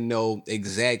 but I didn't know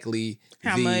exactly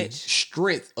How the much?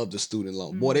 strength of the student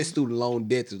loan. Boy, that student loan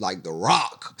debt is like the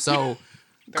rock. So,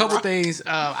 a couple things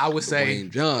I would say.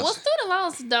 Dwayne Johnson. Well, student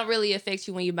loans don't really affect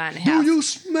you when you're buying a Do house. you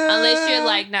smell? Unless you're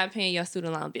like not paying your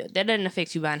student loan bill. That doesn't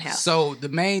affect you buying a house. So the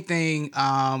main thing,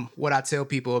 what I tell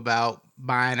people about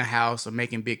buying a house or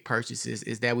making big purchases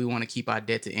is that we want to keep our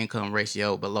debt to income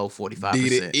ratio below 45%. D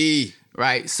to E.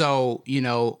 Right. So,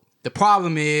 the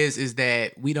problem is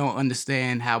that we don't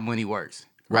understand how money works.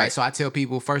 Right. Right. So I tell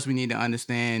people first we need to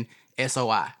understand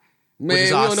SOI. Man, we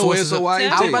don't know what SOI is.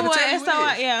 Tell I'm people about to what tell you what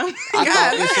SOI, it is. yeah. I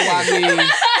thought SOI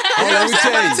means. Hold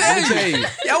on, let me tell you.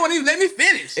 Y'all won't even let me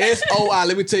finish. SOI,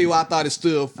 let me tell you what I thought it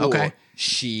stood for. Okay.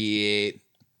 Shit.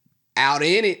 Out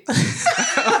in it.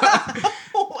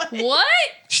 What?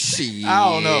 Shit. I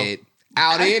don't know.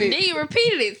 Out in Then it. you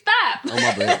repeated it. Stop. Oh, my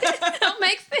bad. That don't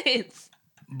make sense.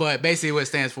 But basically what it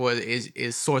stands for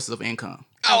is sources of income.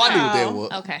 Oh, I knew what that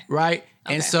was. Okay. Right.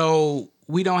 Okay. And so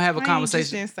we don't have a Why you just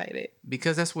conversation didn't say that?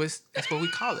 because that's what we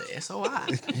call it. SOI.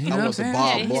 You know I what I'm was a saying?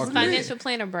 Bob Yeah, his Barkley. financial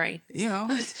planner brain. You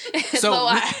know. So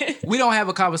So we don't have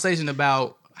a conversation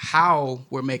about how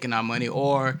we're making our money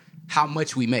or how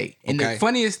much we make. And Okay. the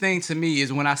funniest thing to me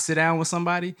is when I sit down with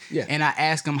somebody Yeah. and I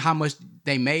ask them how much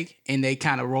they make and they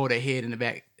kind of roll their head in the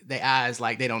back, their eyes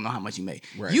like they don't know how much you make.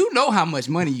 Right. You know how much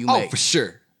money you Oh, make. for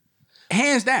sure.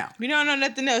 Hands down. You don't know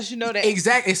nothing else. You know that.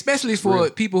 Exactly. Especially for Real.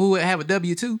 people who have a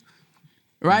W-2.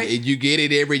 Right? And you get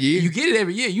it every year. You get it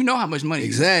every year. You know how much money you make.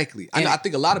 Exactly. And- I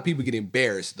think a lot of people get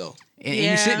embarrassed, though. And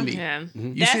Yeah. you shouldn't be. Yeah.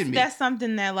 You shouldn't be. That's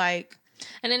something that like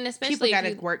And then People especially gotta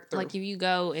if you, work through. like if you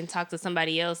go and talk to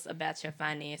somebody else about your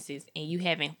finances and you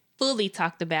haven't fully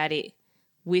talked about it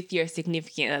with your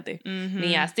significant other, then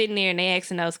y'all sitting there and they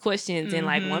asking those questions and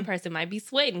like one person might be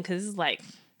sweating because it's like,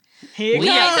 here we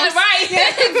ain't comes. right.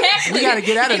 Exactly. We gotta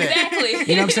get out of that. Exactly. You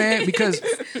know what I'm saying? Because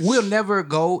we'll never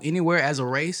go anywhere as a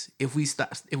race if we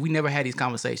never had these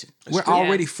conversations. We're true.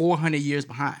 already 400 years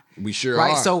behind. We sure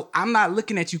Right? are. So I'm not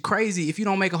looking at you crazy if you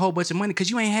don't make a whole bunch of money because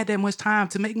you ain't had that much time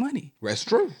to make money. That's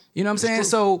true. You know what I'm saying? true.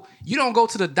 So you don't go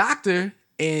to the doctor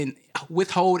and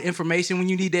withhold information when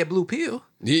you need that blue pill.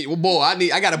 Yeah, well, boy,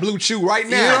 I got a blue chew right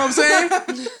now. You know what I'm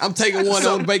saying? I'm taking one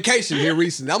on vacation here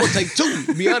recently. I'm gonna take two.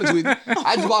 To be honest with you,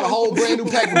 I just bought a whole brand new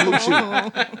pack of blue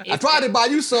chew. I tried to buy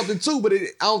you something too, but I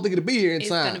don't think it'll be here in It's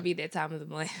time. gonna be that time of the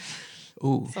month.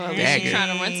 Ooh, So I'm daggone.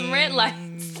 trying to run some red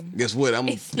lights. Guess what? I'm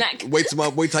It's not- wait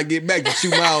till I get back to shoot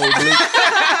my old blue.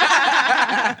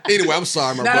 Anyway, I'm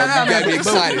sorry, my brother. You got me man.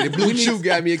 excited. The blue We need- chew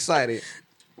got me excited.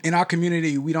 In our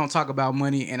community, we don't talk about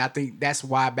money, and I think that's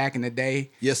why back in the day,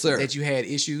 Yes, sir. that you had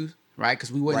issues, right?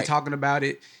 Because we wasn't Right. talking about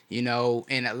it, and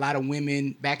a lot of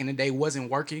women back in the day wasn't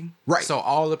working, Right. So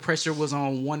all the pressure was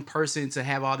on one person to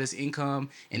have all this income,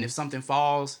 and if something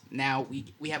falls, now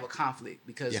we have a conflict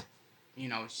because,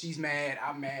 Yeah. she's mad,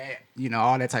 I'm mad,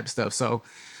 all that type of stuff. So,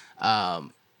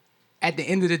 at the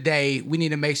end of the day, we need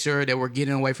to make sure that we're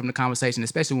getting away from the conversation,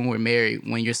 especially when we're married.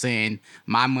 When you're saying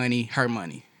my money, her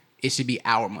money. It should be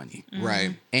our money.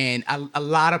 Right. And a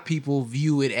lot of people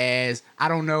view it as, I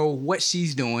don't know what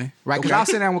she's doing, right? Because Okay. I'll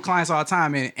sit down with clients all the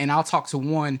time and I'll talk to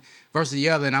one versus the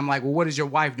other. And I'm like, well, what is your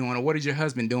wife doing? Or what is your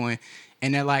husband doing?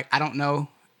 And they're like, I don't know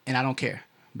and I don't care.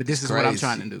 But this is what I'm Crazy.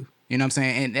 trying to do. You know what I'm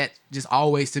saying? And that just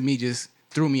always, to me, just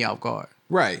threw me off guard.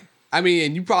 Right. I mean,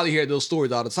 and you probably hear those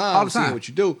stories all the time. All the time. Seeing what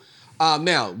you do.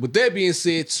 Now, with that being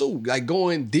said, too, like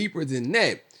going deeper than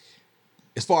that,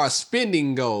 as far as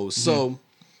spending goes, so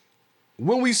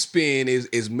when we spend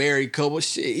as married couple,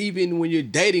 shit, even when you're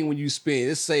dating, when you spend,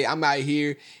 let's say I'm out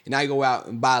here and I go out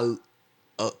and buy an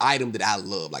item that I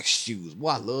love, like shoes. Boy,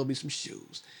 I love me some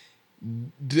shoes.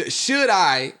 Should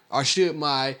I or should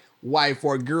my wife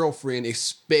or girlfriend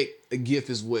expect a gift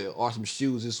as well or some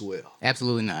shoes as well?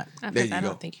 Absolutely not. I There you go.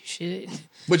 don't think you should.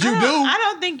 But you I do.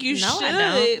 don't think you No,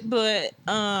 I should, but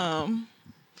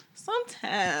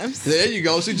sometimes. There you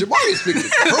go. See, Jabari is speaking the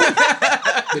truth.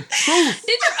 The truth.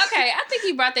 Did you? Okay, I think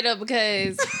you brought that up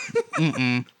because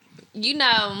I'm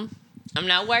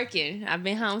not working. I've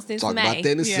been home since Talk May. about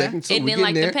that in a Yeah. second. So And we then getting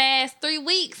like there. the past 3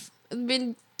 weeks, it's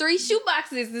been 3 shoe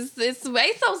boxes. It's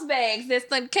ASOS bags that's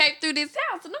done came through this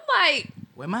house, and I'm like,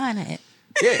 Where mine at?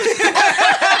 Yeah.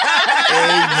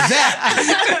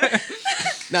 Exactly.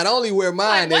 Not only where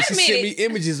mine Wait, is, she wait a sent me minute.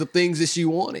 images of things that she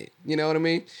wanted. You know what I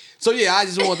mean? So yeah, I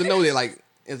just wanted to know that, like,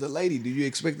 as a lady, do you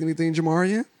expect anything,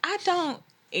 Jamaria? I don't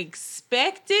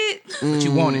expect it, But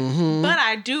you want it. but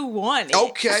I do want it.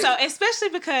 Okay. So especially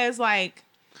because like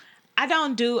I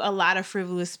don't do a lot of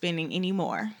frivolous spending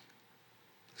anymore.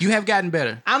 You have gotten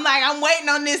better. I'm waiting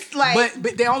on this like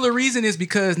But the only reason is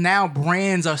because now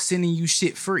brands are sending you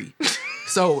shit free.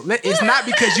 So it's not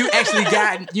because you actually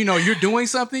got, you're doing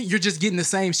something. You're just getting the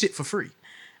same shit for free.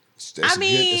 That's I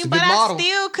mean, but I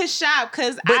still could shop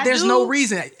because But there's no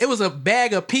reason. It was a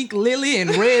bag of Pink Lily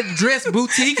and Red Dress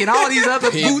Boutique and all these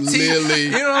other Pink boutiques. Lily.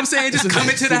 You know what I'm saying? Just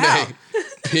coming to the house.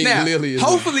 Pink Now, Lily is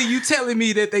hopefully you telling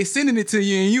me that they sending it to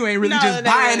you and you ain't really No, just they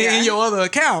buying really it in are. your other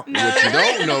account. No, what you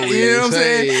don't know is, You know what I'm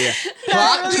saying?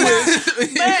 plot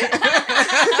twist.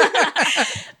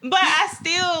 But I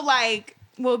still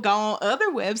will go on other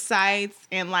websites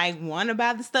and want to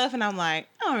buy the stuff, and I'm like,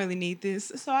 I don't really need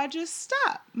this, so I just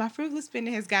stop. My frivolous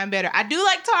spending has gotten better. I do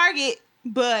like Target,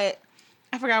 but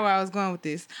I forgot where I was going with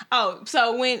this. Oh,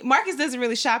 so when Marcus doesn't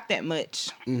really shop that much.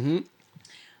 Mm-hmm.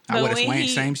 I But would have when swain he-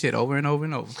 same shit over and over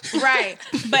and over. Right.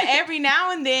 But every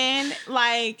now and then,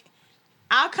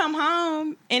 I'll come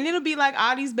home and it'll be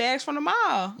all these bags from the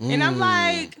mall. And I'm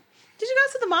like, did you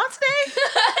go to the mall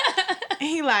today? And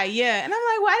he yeah. And I'm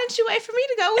like, why didn't you wait for me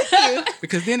to go with you?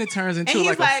 Because then it turns And into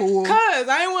he's like a full. cause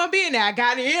I didn't want to be in there. I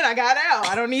got in, I got out.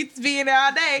 I don't need to be in there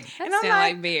all day. And I'm sound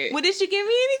like, like Barrett. well, did you give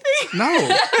me anything? No,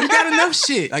 you got enough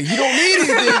shit. Like, you don't need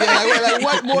anything. Like,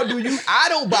 what more do you? I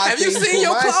don't buy Have you things seen for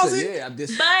your myself. closet? Yeah, I'm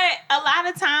just. But a lot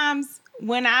of times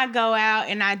when I go out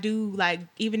and I do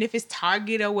even if it's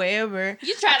Target or wherever,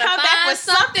 You try I to come back find with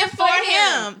something something for for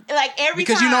him. Every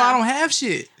because time. I don't have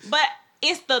shit. But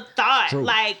it's the thought. True.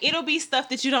 It'll be stuff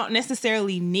that you don't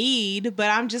necessarily need, but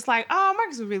I'm just oh,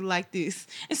 Marcus would really like this.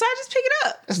 And so I just pick it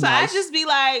up. That's so nice. I just be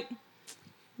like,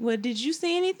 well, did you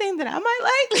see anything that I might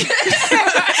like?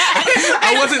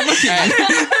 I wasn't looking.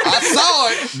 I saw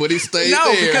it, but it stayed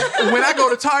No, there. because when I go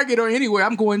to Target or anywhere,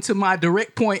 I'm going to my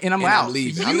direct point and I'm And I'm out.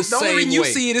 leaving. You, I'm the the only same reason you way.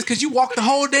 see it is because you walk the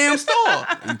whole damn store.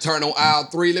 You turn on aisle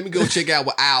 3. Let me go check out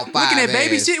what aisle 5 Looking at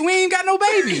baby has. shit, we ain't got no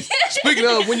babies. Speaking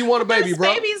of, when you want a baby,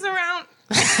 bro? Babies around.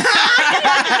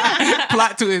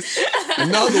 Plot twist.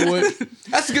 Another one.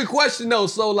 That's a good question, though.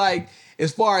 So,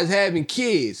 as far as having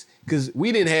kids, because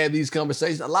we didn't have these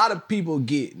conversations, a lot of people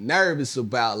get nervous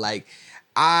about,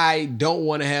 I don't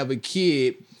want to have a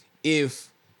kid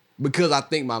because I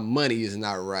think my money is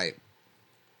not right.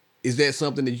 Is that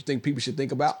something that you think people should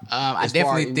think about? I As far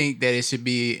definitely in- think that it should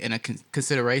be in a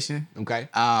consideration. Okay.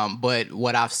 But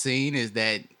what I've seen is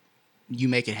that you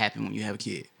make it happen when you have a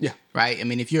kid. Yeah. Right? I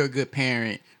mean, if you're a good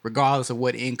parent, regardless of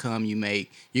what income you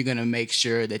make, you're going to make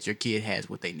sure that your kid has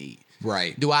what they need.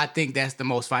 Right. Do I think that's the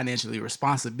most financially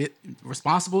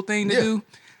responsible thing to Yeah. do?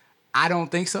 I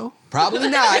don't think so. Probably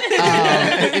not.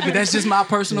 But that's just my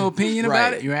personal opinion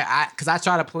about Right. it. Right? Because I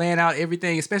try to plan out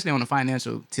everything, especially on the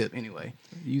financial tip anyway.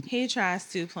 He tries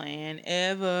to plan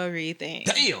everything.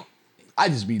 Damn. I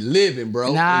just be living,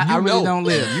 bro. Nah, And you I really know. don't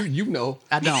live. You know.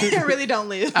 I don't. He really don't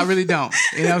live. I really don't.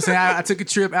 You know what I'm saying? I took a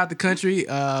trip out the country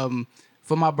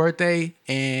for my birthday,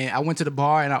 and I went to the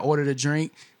bar and I ordered a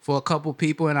drink for a couple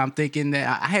people, and I'm thinking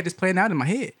that I had this planned out in my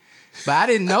head. But I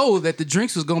didn't know that the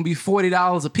drinks was gonna be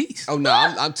 $40 a piece. Oh, no.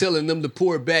 I'm telling them to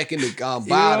pour it back in the bottle. You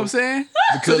know what I'm saying?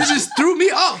 So Because it just threw me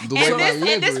off. the way And my this,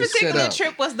 liver and this is set particular up.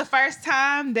 trip was the first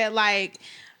time that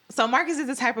so Marcus is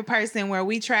the type of person where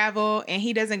we travel and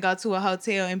he doesn't go to a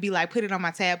hotel and be like, put it on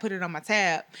my tab, put it on my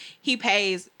tab. He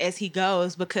pays as he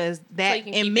goes because that you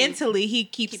can and keep mentally he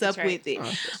keeps keep it up track. with it. Oh,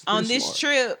 that's On pretty this smart.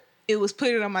 trip, it was put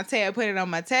it on my tab, put it on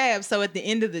my tab. So at the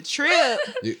end of the trip,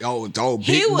 Oh,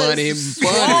 he big was money and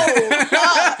swole funny.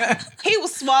 up. He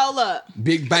was swole up.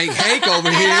 Big Bank Hank over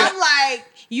And here. I'm like,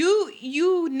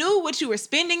 you knew what you were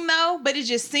spending though, but it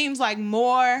just seems like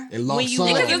more In lump when you sum.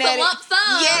 looking Because at it's a it. lump sum.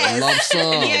 Yes. Lump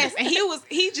sum. Yes, and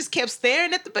he just kept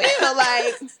staring at the bill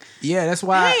like, Yeah, that's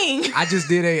why Dang. I just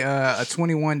did a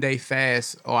 21-day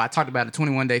fast, or I talked about a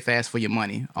 21-day fast for your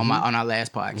money on on our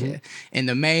last podcast. And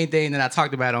the main thing that I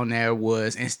talked about on there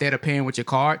was instead of paying with your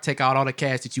card, take out all the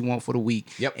cash that you want for the week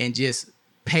Yep. and just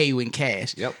pay you in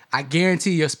cash. Yep. I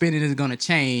guarantee your spending is going to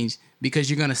change because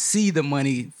you're going to see the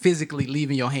money physically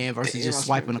leaving your hand versus Damn, just I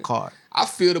swiping a spent card. I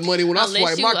feel the money when I Unless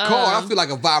swipe you, my card. I feel like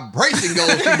a vibration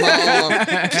goes through my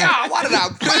arm. God, why did I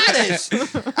buy this?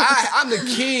 I'm the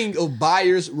king of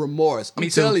buyer's remorse. I'm Me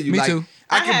too. telling you, Me like too.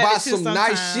 I I can have buy it too some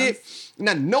nice sometimes. shit, and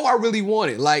I know I really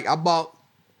want it. Like I bought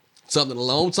something a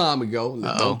long time ago.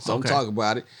 Don't okay. talk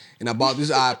about it. And I bought this.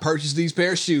 I purchased these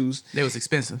pair of shoes. They was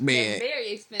expensive. Man,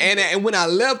 Very expensive. and when I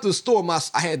left the store,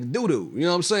 I had to do. You know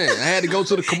what I'm saying? I had to go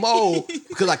to the commode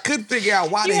because I couldn't figure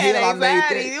out why you the had hell I made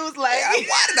anxiety. that. It was like,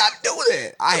 Why did I do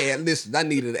that? I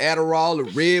needed an Adderall,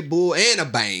 a Red Bull, and a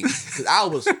Bang because I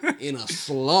was in a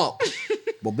slump.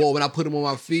 But boy, when I put them on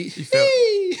my feet,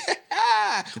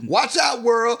 watch out,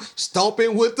 world,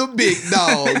 stomping with the big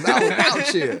dogs. I was out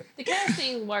here. The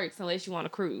kerosene works unless you want to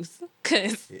cruise.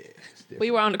 Because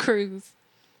we were on the cruise.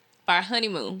 for our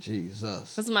honeymoon.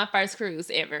 Jesus. This was my first cruise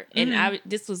ever, and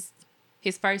this was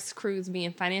his first cruise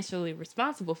being financially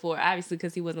responsible for, obviously,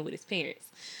 because he wasn't with his parents.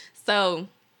 So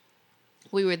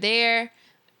we were there,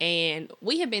 and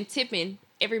we had been tipping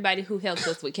everybody who helped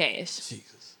us with cash.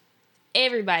 Jesus.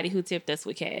 Everybody who tipped us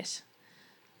with cash.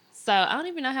 So I don't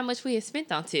even know how much we had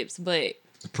spent on tips, but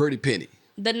A pretty penny.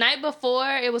 the night before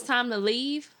it was time to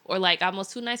leave, or like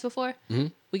almost 2 nights before,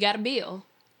 we got a bill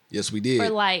Yes, we did. for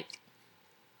like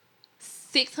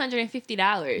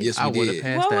 $650. Yes, I we would have did.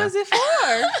 passed What out. was it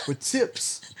for? For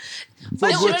tips. For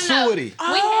No, no, no. gratuity.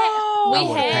 I We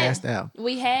would have had passed out.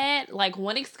 we had like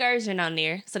one excursion on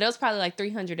there, so there was probably like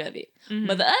 300 of it.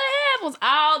 But the other half was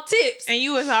all tips, And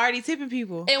you was already tipping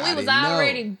people. and we I was didn't know.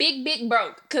 already big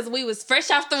broke because we was fresh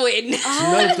off the wedding.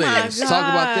 Another thing. my Let's talk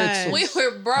about that too. We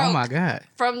were broke Oh my God.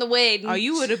 from the wedding. Oh,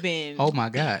 you would have been. Oh my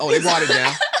God. Oh, they brought it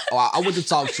down. Oh, I went to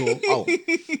talk to him. Oh,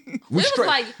 we straight.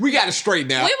 like- we got it straight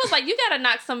now. We was like, you gotta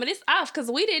knock some of this off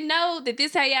because we didn't know that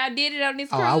this how y'all did it on this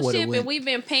Oh, I cruise would've ship, went. and we've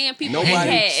been paying people Nobody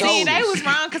in cash. told See, they us. was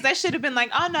wrong because they should have been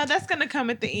like, oh no, that's gonna come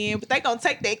at the end, but they gonna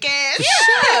take that cash.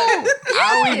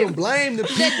 I don't even blame the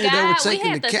people The that guy, were taking we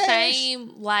had the the cash.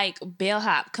 same like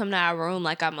bellhop come to our room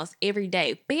like almost every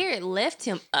day. Barrett left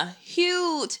him a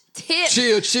huge tip.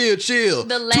 Chill.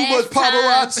 The Too much last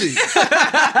paparazzi.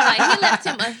 Like he left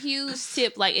him a huge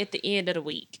tip like at the end of the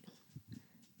week.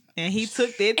 And he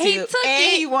took that tip, He took and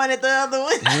it. he wanted the other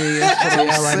one. Hey, that's what I'm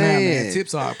Yeah, right now, man. saying.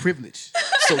 Tips are a privilege.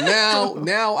 So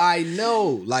now I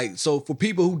know. Like, so for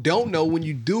people who don't know, when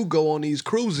you do go on these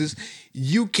cruises,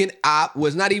 you can opt. Well,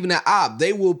 it's not even an opt.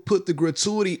 They will put the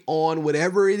gratuity on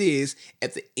whatever it is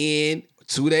at the end.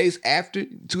 2 days after,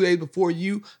 2 days before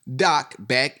you dock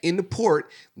back in the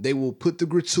port, they will put the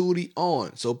gratuity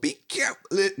on. So be careful,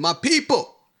 my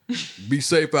people. Be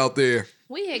safe out there.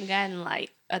 We had gotten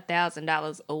like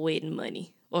 $1,000 of wedding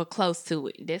money or close to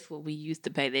it. That's what we used to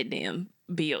pay that damn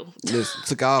bill Listen,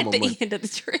 took all at my the money. end of the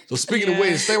trip. So speaking of Yeah.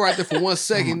 weddings, stay right there for 1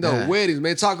 second though. God. Weddings,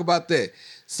 man, talk about that.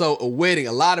 So a wedding,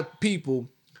 a lot of people,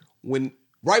 when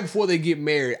right before they get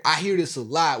married, I hear this a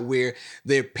lot where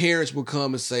their parents will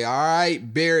come and say, all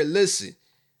right, Barrett, listen.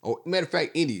 Or matter of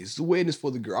fact, India, it's the wedding is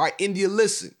for the girl. All right, India,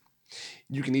 listen.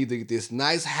 You can either get this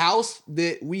nice house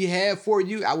that we have for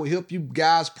you. I will help you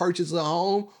guys purchase a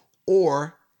home,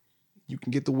 or you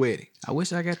can get the wedding. I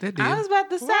wish I got that deal. I was about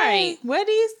to say, Right. where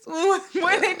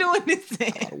are they doing this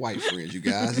at? The white friends, you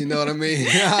guys, you know what I mean?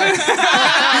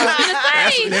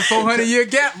 That 400-year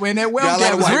gap when that wealth Got a lot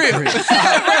gap of was white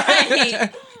real. Right.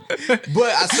 But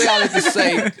I say all that to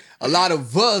say, a lot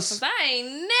of us, I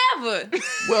ain't never.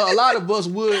 well, a lot of us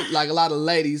would, like a lot of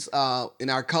ladies in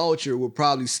our culture, would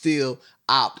probably still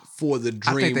opt for the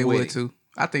dream I think they wedding. would too.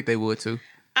 I think they would too.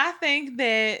 I think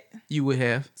that You would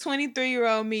have.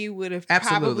 23-year-old me would have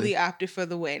Absolutely. probably opted for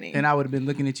the wedding. And I would have been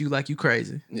looking at you like you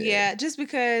crazy. Yeah, just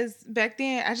because back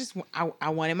then I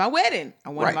wanted my wedding. I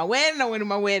wanted Right.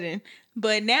 my wedding.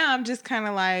 But now I'm just kind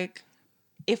of like,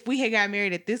 if we had got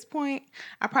married at this point,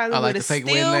 I probably I like would have the fake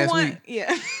still wedding last week.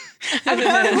 Yeah.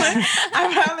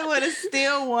 I probably would have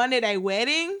still wanted a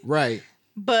wedding, Right.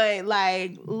 but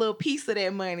like a little piece of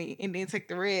that money and then take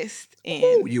the rest and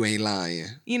Ooh, you ain't lying.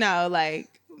 like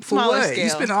For smaller what? scale. You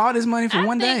spent all this money for I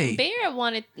one think day. Barrett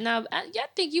wanted I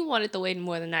think you wanted the wedding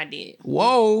more than I did.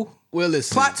 Whoa. Well,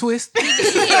 listen. Plot twist. He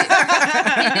did.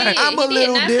 I'm a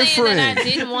little Not saying different. that I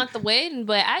didn't want the wedding,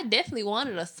 but I definitely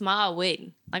wanted a small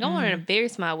wedding. Like I wanted a very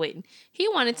small wedding. He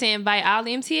wanted to invite all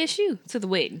the MTSU to the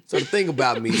wedding. So the thing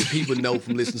about me that people know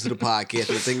from listening to the podcast,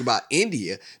 and the thing about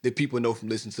India that people know from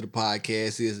listening to the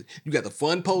podcast is you got the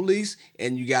fun police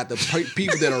and you got the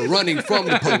people that are running from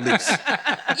the police.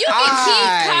 You can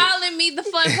keep calling me the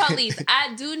fun police.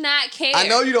 I do not care. I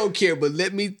know you don't care, but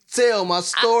let me tell my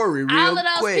story real all of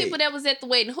those quick. people that was at the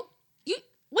wedding.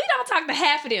 We don't talk to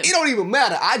half of them. It don't even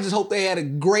matter. I just hope they had a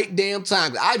great damn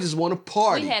time. I just want to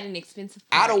party. We had an expensive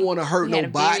I party. don't wanna hurt We had a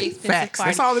very nobody. expensive Facts. party.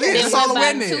 That's all it is. It That's all went the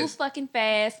by wedding too is. fucking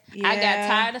fast. I got Yeah.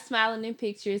 tired of smiling in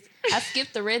pictures. I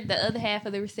skipped the other half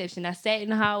of the reception. I sat in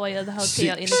the hallway of the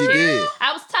hotel in the she chair. did.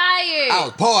 I was tired. I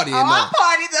was partying I though.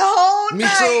 partied the whole Me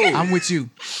night. too. I'm with you.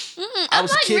 I I'm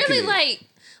was like kicking really it.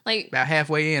 like About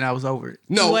halfway in, I was over it.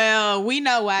 No. Well, we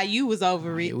know why you was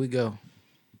over it. Here we go.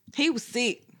 He was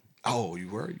sick. Oh, you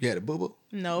were? You had a boo-boo?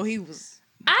 No, he was.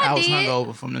 I was did.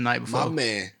 hungover from the night My before.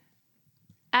 man.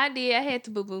 I did. I had to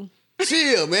boo boo.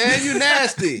 Chill, man. You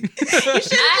nasty.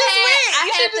 I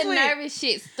had just the went. nervous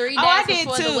shits 3 days Oh, I did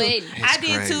before too. the wedding. I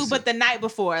did crazy. too, but the night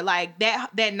before, like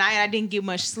that night, I didn't get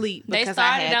much sleep They because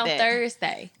I started had on that.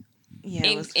 Thursday Yeah,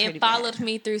 it was and pretty followed bad.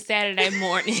 me through Saturday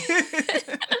morning.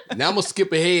 Now I'm going to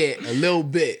skip ahead a little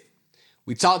bit.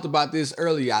 We talked about this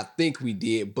earlier. I think we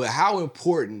did. But how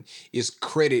important is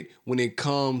credit when it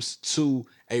comes to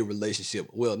a relationship?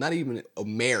 Well, not even a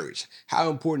marriage. How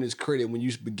important is credit when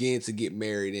you begin to get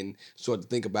married and start to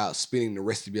think about spending the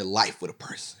rest of your life with a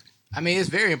person? I mean, it's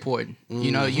very important.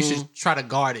 You know, you should try to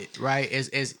guard it, right,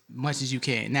 as much as you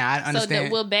can. Now, I understand.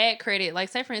 So, will bad credit, like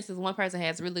say for instance, one person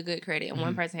has really good credit and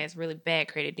one person has really bad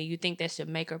credit, do you think that should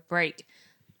make or break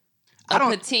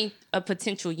a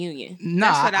potential union?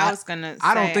 Nah, That's what I was gonna say.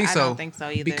 I don't think so. I don't think so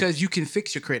either. Because you can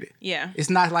fix your credit. Yeah. It's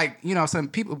not like, you know, some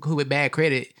people who with bad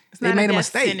credit, they not a made a death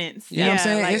mistake. sentence. You know what I'm Yeah,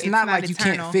 saying? like, it's it's not not like you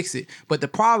eternal. can't fix it. But the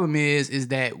problem is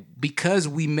that because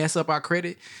we mess up our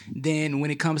credit, then when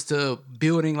it comes to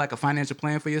building like a financial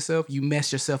plan for yourself, you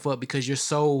mess yourself up because you're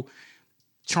so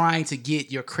trying to get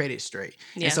your credit straight.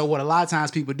 Yeah. And so what a lot of times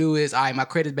people do is, all right, my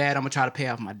credit's bad, I'm gonna try to pay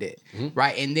off my debt.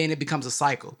 Right? And then it becomes a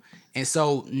cycle. And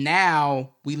so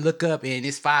now we look up and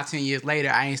it's 5-10 years later,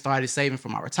 I ain't started saving for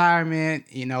my retirement,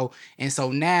 you know. And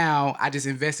so now I just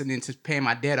invested into paying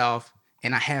my debt off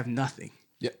and I have nothing.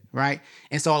 Yep. Right?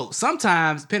 And so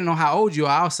sometimes, depending on how old you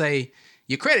are, I'll say,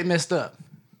 your credit messed up.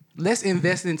 Let's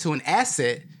invest into an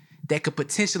asset that could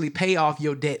potentially pay off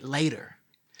your debt later.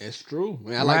 That's true.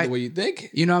 Man, I like Right. the way you think.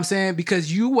 You know what I'm saying?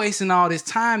 Because you wasting all this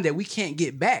time that we can't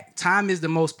get back. Time is the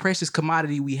most precious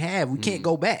commodity we have. We can't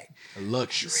go back. A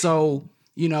luxury. So,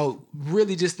 you know,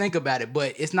 really just think about it.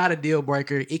 But it's not a deal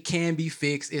breaker. It can be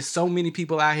fixed. There's so many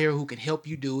people out here who can help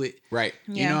you do it. Right.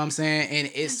 You Yeah. know what I'm saying?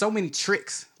 And it's so many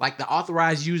tricks, like the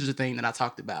authorized user thing that I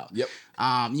talked about. Yep.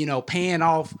 You know, paying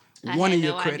off I one had of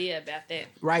your no credit. idea about that.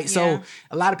 Right. Yeah. So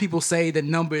a lot of people say the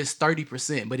number is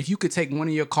 30%. But if you could take one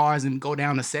of your cars and go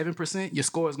down to 7%, your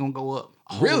score is gonna go up.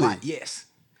 A whole Really? lot. Yes.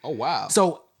 Oh, wow.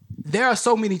 So there are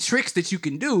so many tricks that you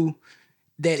can do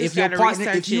that Just if your gotta partner,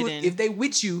 research it and- if they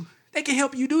with you, they can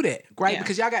help you do that, right? Yeah.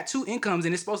 Because y'all got two incomes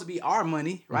and it's supposed to be our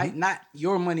money, right? Not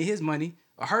your money, his money,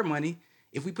 or her money.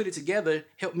 If we put it together,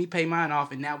 help me pay mine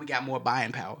off, and now we got more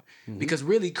buying power. Because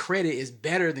really, credit is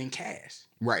better than cash,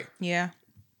 Right. Yeah.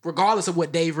 regardless of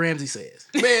what Dave Ramsey says.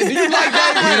 Man, do you like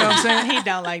Dave Ramsey? You know what I'm saying? He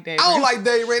don't like David. I don't like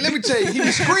Dave Ramsey. Let me tell you, he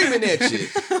be screaming at you.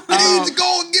 You need to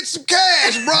go and get some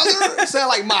cash, brother. Sound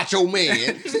like Macho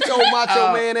Man. Sit your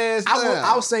Macho Man ass down.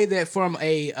 I'll say that from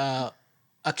a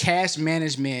cash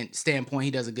management standpoint,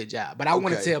 he does a good job. But I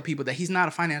want to Okay. tell people that he's not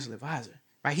a financial advisor,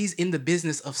 right? He's in the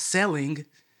business of selling,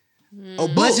 A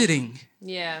book. budgeting,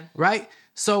 Yeah. right?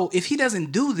 So if he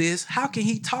doesn't do this, how can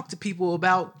he talk to people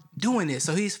about doing this?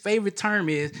 So his favorite term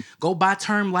is go buy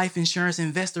term life insurance,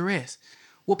 invest the rest.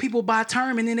 Well, people buy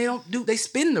term and then they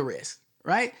spend the rest,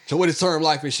 right? So what is term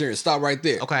life insurance? Stop right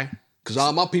there. Okay. Because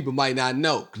all my people might not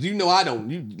know. Because you know I don't.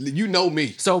 You know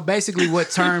me. So basically,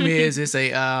 what term is? It's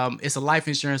a life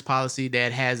insurance policy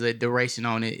that has a duration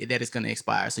on it that is going to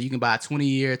expire. So you can buy a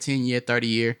 20-year, 10-year,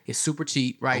 30-year. It's super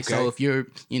cheap, right? Okay. So if you're,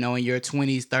 in your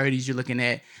 20s, 30s, you're looking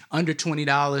at under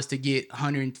 $20 to get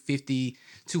 $150,000,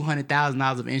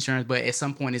 $200,000 of insurance. But at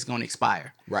some point, it's going to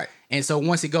expire. Right. And so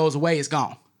once it goes away, it's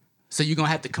gone. So you're going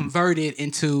to have to convert it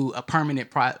into a permanent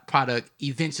product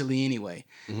eventually anyway,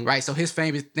 right? So his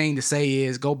famous thing to say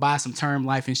is go buy some term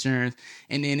life insurance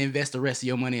and then invest the rest of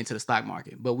your money into the stock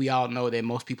market. But we all know that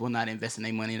most people are not investing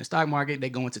their money in the stock market. They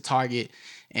go into Target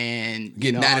and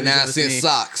Get all these 99 other cent things.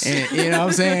 socks. And, you know what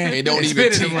I'm saying? They don't And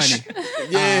even spending the teach. money.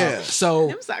 Yeah. So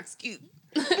Them socks cute.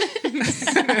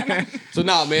 So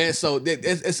nah, man. So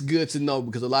it's good to know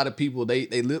because a lot of people they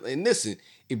live and listen.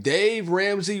 If Dave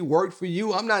Ramsey worked for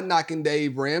you, I'm not knocking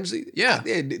Dave Ramsey. Yeah. Do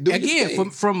your Again, thing.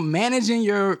 from managing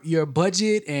your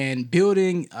budget and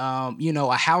building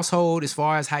a household as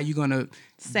far as how you're gonna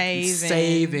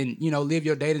save and live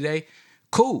your day to day,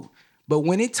 cool. But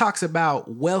when it talks about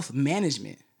wealth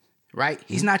management, right?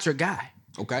 He's not your guy.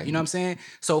 Okay. You know what I'm saying?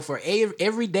 So for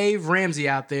every Dave Ramsey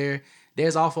out there,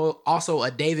 there's also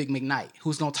a David McKnight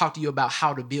who's going to talk to you about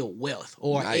how to build wealth,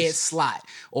 or Nice. Ed Slott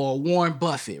or Warren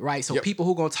Buffett, right? So Yep. people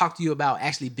who are going to talk to you about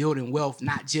actually building wealth,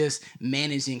 not just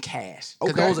managing cash.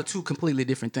 Because Okay. those are two completely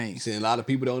different things. See, a lot of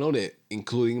people don't know that,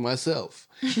 including myself.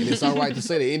 And it's all right to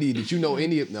say that. India, did you know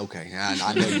any of? Okay,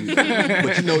 I know you,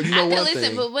 but you know I one can listen,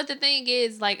 thing. but what the thing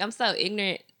is, like, I'm so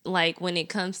ignorant, like, when it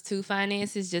comes to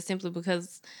finances, just simply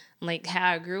because, like,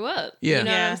 how I grew up. Yeah. You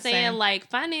know Yeah, what I'm saying? same. Like,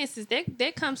 finances,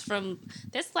 that comes from,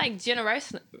 that's like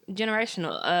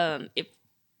generational. If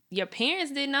your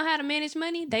parents didn't know how to manage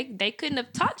money, they couldn't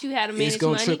have taught you how to manage It's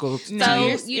going to money. trickle to No,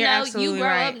 you. So, you're you absolutely grow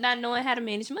right. up not knowing how to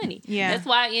manage money. Yeah. That's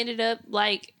why I ended up,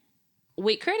 like,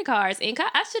 with credit cards. And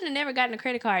I should have never gotten a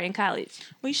credit card in college.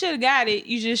 We should have got it.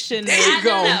 You just shouldn't There have. you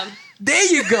go. know.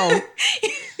 There you go.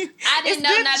 I didn't know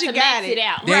good not that you to got max it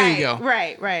out. There right, you go.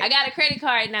 Right. I got a credit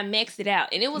card and I maxed it out.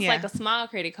 And it was Yeah. like a small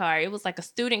credit card. It was like a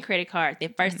student credit card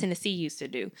that First Tennessee used to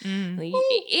do. Like,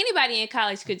 anybody in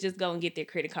college could just go and get their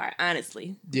credit card,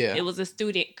 honestly. Yeah. It was a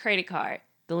student credit card.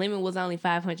 The limit was only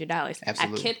 $500.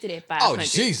 Absolutely. I kept it at $500. Oh,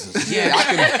 Jesus. Yeah, I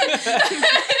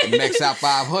can max out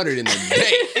 500 in a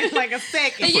day. like a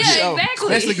second. Yeah, Sure. exactly.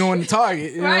 Especially going to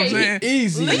Target. You know what I'm saying?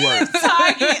 Easy work.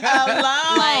 Target Like,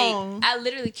 alone. I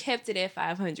literally kept it at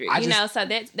 500. I You just- know, so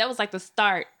that was like the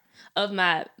start of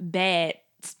my bad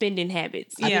spending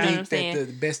habits. You I know what I'm think saying? that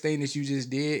the best thing that you just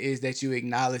did is that you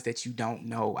acknowledge that you don't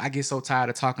know. I get so tired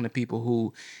of talking to people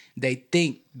who they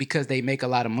think because they make a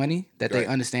lot of money that they Right.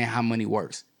 understand how money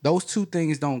works. Those two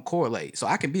things don't correlate. So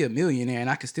I can be a millionaire and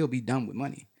I can still be done with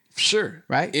money. Sure.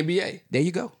 Right? NBA. There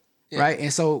you go. Right?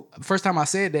 And so first time I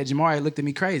said that, Jamari looked at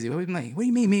me crazy. What do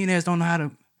you mean millionaires don't know how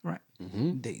to right?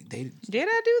 They Did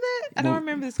I do that? I don't Well,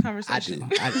 remember this I conversation.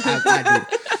 do. I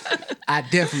do. I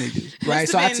definitely do. Right.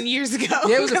 Must So have been years ago.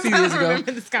 yeah, it was a few 'cause I years don't ago.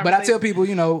 remember this But I conversation. tell people,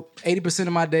 80%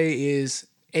 of my day is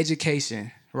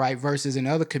education, right? Versus in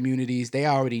other communities, they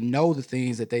already know the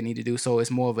things that they need to do. So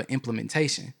it's more of an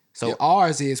implementation. So Yep.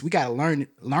 ours is we got to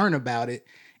learn about it.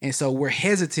 And so we're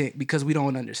hesitant because we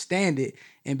don't understand it.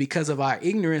 And because of our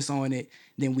ignorance on it,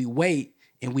 then we wait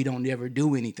and we don't ever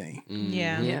do anything.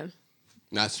 Yeah. yeah.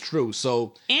 That's true.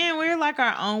 So, And we're like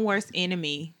our own worst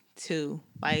enemy too.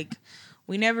 Like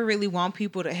we never really want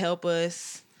people to help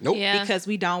us nope. Yeah. because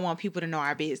we don't want people to know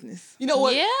our business. You know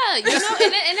what? Yeah, and that's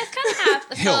kind of how.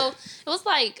 So Help. it was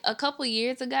like a couple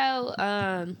years ago.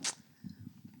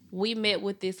 We met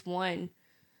with this one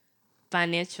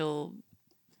financial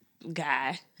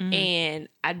guy, and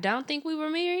I don't think we were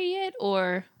married yet,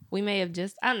 or we may have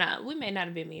just. I don't know. We may not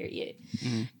have been married yet,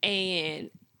 and.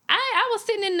 I was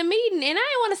sitting in the meeting and I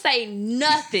didn't want to say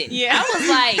nothing. Yeah. I was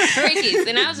like crickets,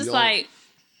 and I was just Yo. like,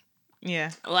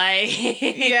 Yeah.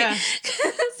 yeah.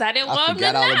 So I didn't I want him to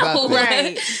forgot all about know. that.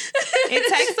 Right. It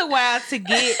takes a while to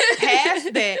get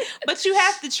past that. But you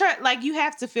have to trust, like, you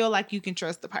have to feel like you can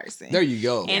trust the person. There you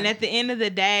go. And at the end of the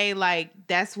day, like,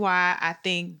 that's why I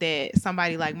think that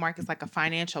somebody like Marcus, like a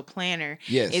financial planner,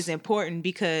 Yes. is important,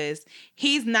 because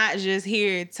he's not just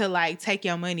here to like take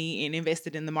your money and invest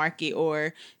it in the market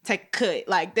or take a cut.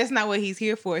 Like, that's not what he's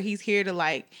here for. He's here to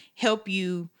like help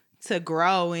you to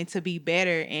grow and to be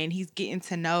better. And he's getting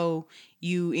to know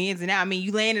you ins and out. I mean,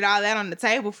 you laying it all out on the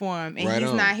table for him, and Right he's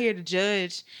on. not here to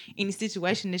judge any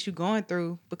situation that you're going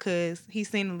through, because he's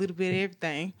seen a little bit of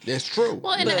everything. That's true.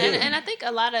 Well, and I think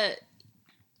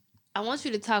I want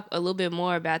you to talk a little bit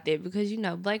more about that, because,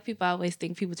 Black people always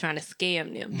think people trying to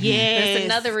scam them. Yes. That's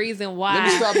another reason why. Let me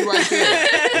stop you right there.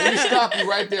 Let me stop you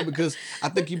right there, because I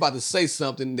think you're about to say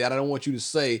something that I don't want you to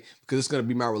say, because it's going to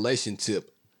be my relation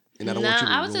tip. And I don't want you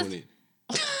Nah, I to was ruin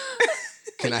it.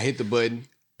 Can I hit the button?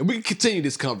 And we can continue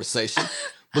this conversation.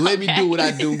 But let me do what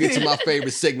I do and get to my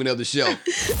favorite segment of the show.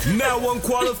 Now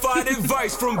unqualified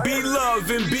advice from B Love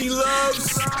and B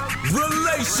Love's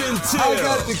relation I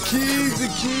got tip.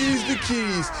 the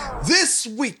keys. This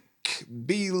week,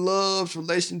 B Love's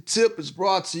relation tip is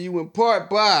brought to you in part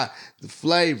by the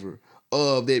flavor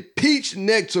of that peach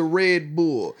nectar Red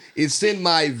Bull. It's in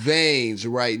my veins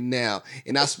right now.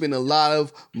 And I spend a lot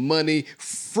of money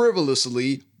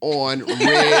frivolously on Red Bull.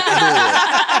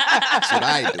 That's what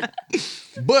I do.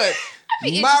 But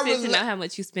Be my, interested to know how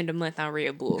much you spend a month on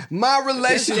Red Bull. my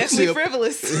relation Definitely tip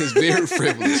frivolous. is very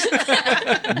frivolous.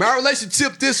 My relation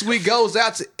tip this week goes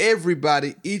out to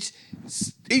everybody, each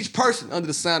person under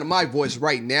the sound of my voice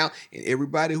right now, and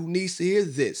everybody who needs to hear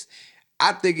this.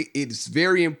 I think it is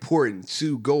very important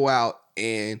to go out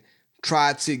and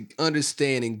try to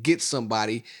understand and get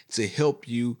somebody to help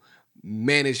you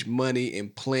manage money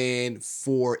and plan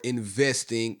for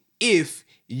investing if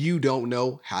you don't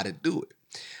know how to do it.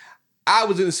 I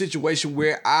was in a situation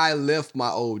where I left my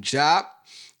old job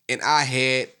and I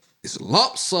had this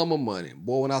lump sum of money.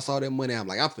 Boy, when I saw that money, I'm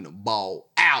like, I'm finna ball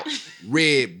out.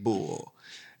 Red Bull,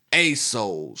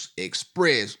 ASOS,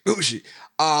 Express, Gucci,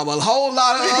 a whole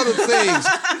lot of other things.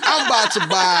 I'm about to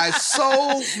buy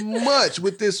so much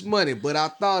with this money. But I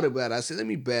thought about it. I said, let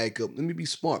me back up. Let me be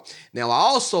smart. Now, I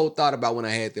also thought about when I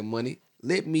had that money,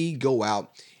 let me go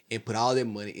out and put all that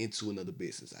money into another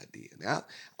business idea. Now,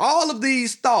 all of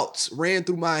these thoughts ran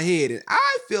through my head, and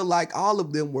I feel like all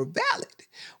of them were valid.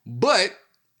 But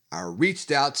I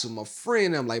reached out to my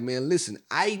friend. I'm like, man, listen,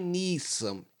 I need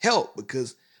some help,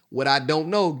 because what I don't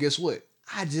know, guess what?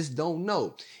 I just don't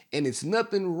know. And it's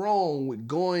nothing wrong with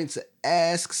going to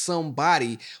ask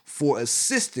somebody for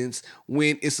assistance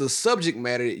when it's a subject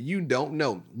matter that you don't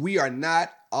know. We are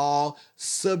not all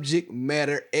subject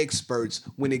matter experts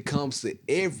when it comes to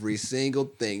every single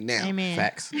thing. Now, Amen.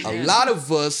 Facts. a lot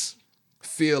of us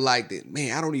feel like that,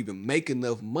 man, I don't even make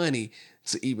enough money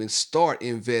to even start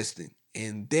investing.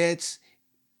 And that's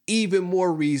even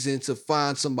more reason to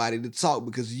find somebody to talk,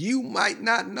 because you might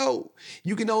not know.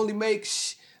 You can only make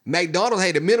McDonald's,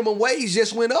 hey, the minimum wage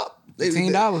just went up.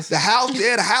 $15. The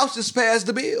house just passed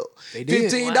the bill. They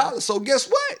did. $15. Wow. So guess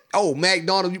what? Oh,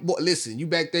 McDonald's, listen, you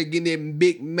back there getting that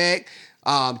Big Mac,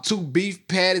 2 beef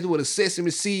patties with a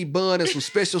sesame seed bun and some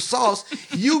special sauce.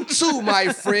 You too,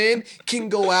 my friend, can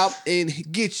go out and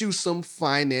get you some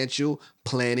financial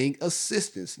planning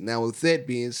assistance. Now, with that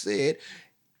being said,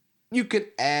 you can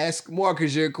ask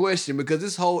Marcus your question, because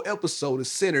this whole episode is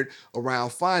centered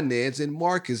around finance. And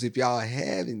Marcus, if y'all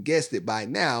haven't guessed it by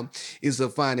now, is a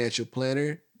financial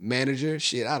planner, manager,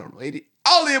 I don't know,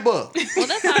 all the above. Well,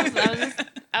 that's how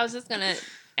I was just gonna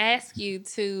ask you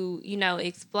to,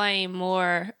 explain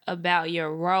more about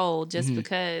your role, just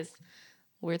because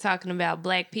we're talking about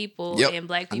Black people, Yep. and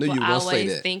Black I knew people you were gonna say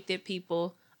always that. think that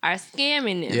people are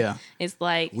scamming them. Yeah. It's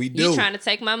like, We you do. trying to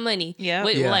take my money. Yep.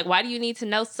 Yeah. Like, why do you need to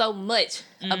know so much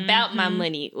about my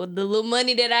money? Well, the little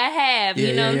money that I have, Yeah,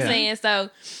 you know yeah, what yeah. I'm saying? So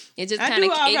it just I kind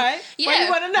do of... all right. Yeah. What do you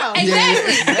want to know?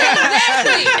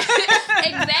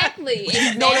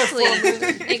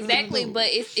 Exactly. But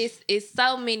it's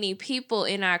so many people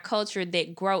in our culture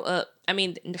that grow up. I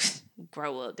mean,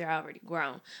 grow up. They're already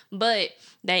grown, but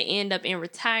they end up in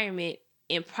retirement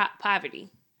in poverty.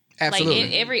 Absolutely.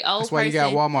 Like every old That's why you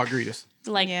person. got Walmart greeters.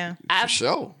 Like Yeah. For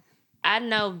sure. I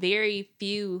know very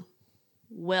few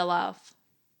well-off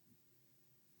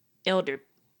elder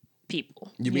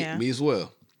people. Yeah. Me as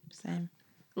well. Same.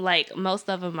 Like most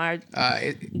of them are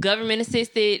It, government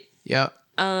assisted. Yep.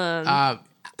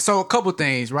 So a couple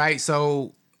things, right?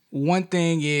 So one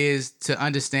thing is to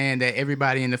understand that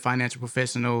everybody in the financial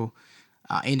professional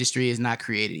industry is not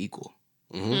created equal,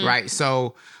 right?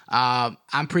 So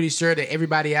I'm pretty sure that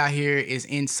everybody out here is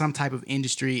in some type of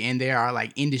industry, and there are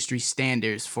like industry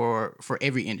standards for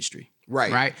every industry.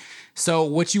 Right. Right. So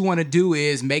what you want to do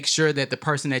is make sure that the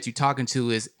person that you're talking to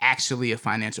is actually a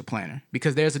financial planner,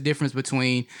 because there's a difference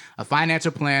between a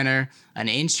financial planner, an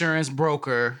insurance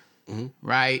broker,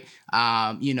 right?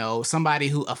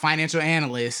 Somebody a financial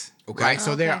analyst. Okay. Right.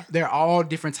 So Okay. they're all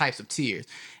different types of tiers.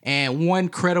 And one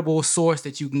credible source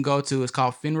that you can go to is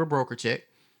called FINRA Broker Check.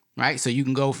 Right. So you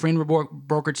can go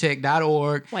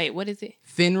FINRABrokercheck.org. Wait, what is it?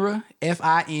 FINRA,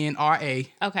 FINRA.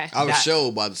 Okay. I was Dot- sure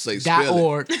about to say dot spell it.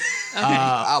 org.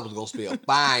 I was going to spell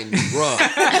fine, bruh.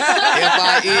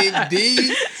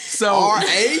 FINDRA. So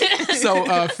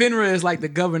FINRA is like the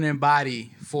governing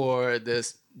body for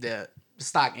the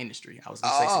stock industry. I was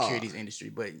gonna say securities industry,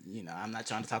 but I'm not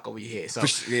trying to talk over your head. So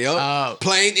Yep.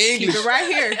 Plain English. Keep it right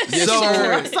here. Yes, so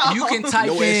sir. you can type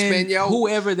No in Espanol?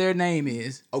 whoever their name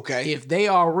is. Okay. If they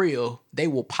are real, they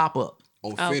will pop up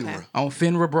On Okay. FINRA. on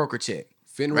FINRA Broker Check.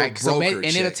 FINRA Right. Broker And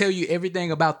it'll Check. tell you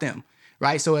everything about them.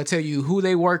 Right. So it'll tell you who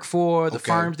they work for, the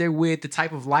Okay. firms they're with, the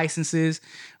type of licenses.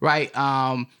 Right. So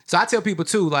I tell people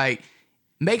too, like,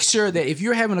 make sure that if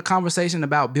you're having a conversation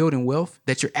about building wealth,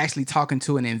 that you're actually talking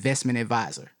to an investment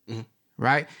advisor.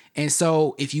 Right. And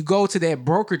so if you go to that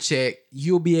broker check,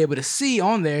 you'll be able to see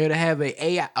on there to have a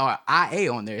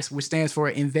IA on there, which stands for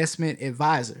investment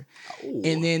advisor.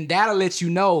 And then that'll let you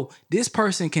know this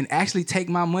person can actually take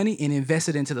my money and invest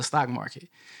it into the stock market.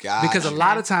 Gotcha. Because a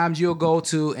lot of times you'll go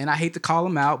to, and I hate to call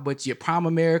them out, but your Prime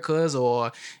Americas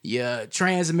or your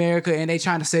Transamerica, and they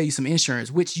trying to sell you some insurance,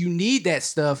 which you need that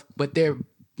stuff, but they're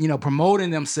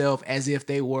promoting themselves as if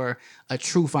they were a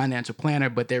true financial planner,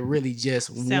 but they're really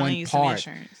just Selling one you some part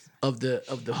insurance. of the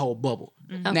whole bubble.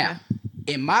 Okay. Now,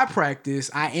 in my practice,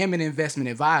 I am an investment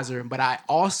advisor, but I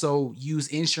also use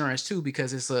insurance too,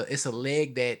 because it's a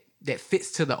leg that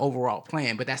fits to the overall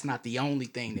plan, but that's not the only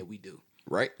thing that we do.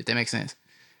 Right? If that makes sense.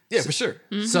 Yeah, for sure.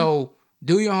 So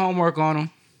do your homework on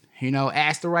them,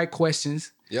 ask the right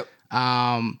questions, Yep.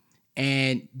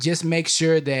 and just make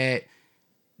sure that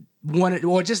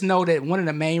just know that one of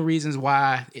the main reasons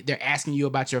why they're asking you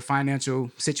about your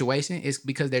financial situation is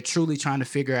because they're truly trying to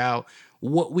figure out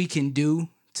what we can do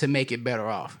to make it better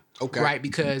off. Okay. Right?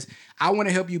 Because I want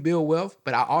to help you build wealth,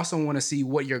 but I also want to see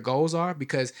what your goals are,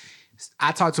 because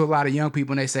I talk to a lot of young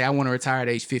people and they say, I want to retire at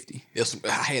age 50. Yes, I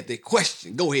had that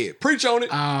question. Go ahead. Preach on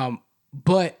it.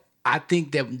 But I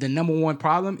think that the number one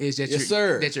problem is that Yes,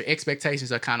 sir. that your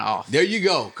expectations are kind of off. There you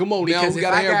go. Come on now. Because We if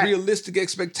got to I have got- realistic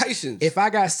expectations. If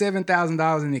I got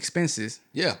 $7,000 in expenses,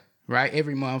 yeah. right,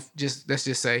 every month, let's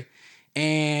just say,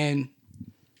 and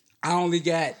I only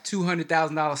got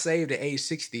 $200,000 saved at age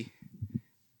 60,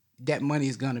 that money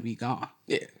is gonna be gone.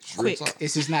 Yeah. it's real Quick. talk.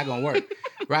 It's just not gonna work,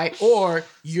 right? Or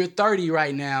you're 30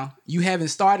 right now. You haven't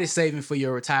started saving for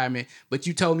your retirement, but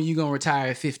you told me you're gonna retire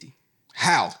at 50.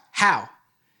 How?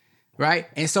 Right?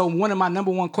 And so one of my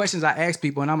number one questions I ask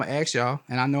people, and I'm gonna ask y'all,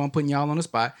 and I know I'm putting y'all on the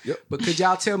spot, but could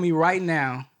y'all tell me right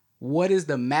now, what is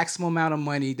the maximum amount of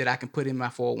money that I can put in my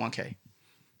 401k?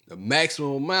 The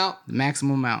maximum amount? The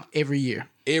maximum amount every year.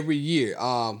 Every year.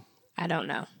 I don't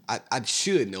know. I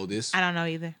should know this. I don't know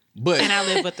either. But And I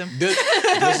live with them. does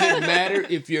it matter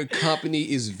if your company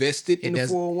is vested in the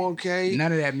 401k?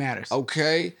 None of that matters.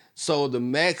 Okay. So the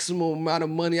maximum amount of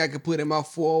money I can put in my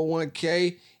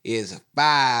 401k is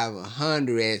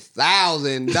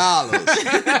 $500,000.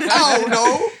 I don't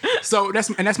know. So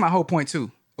that's my whole point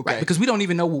too. Okay. Right? Because we don't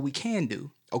even know what we can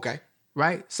do. Okay.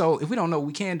 Right? So if we don't know what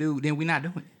we can do, then we're not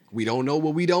doing it. We don't know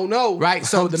what we don't know. Right?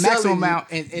 So I'm the maximum telling you. amount,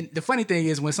 and the funny thing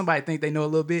is when somebody think they know a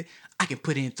little bit, I can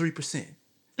put in 3%.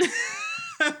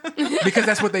 Because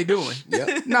that's what they doing.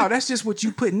 Yep. No, that's just what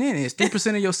you putting in is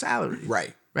 3% of your salary.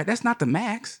 Right. Right? That's not the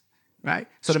max. Right?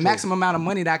 So the maximum amount of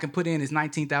money that I can put in is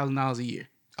 $19,000 a year.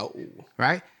 Oh.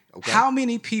 Right? Okay. How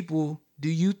many people do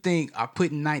you think are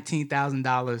putting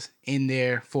 $19,000 in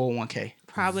their 401k?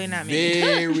 Probably not me.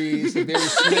 Very small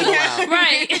amount.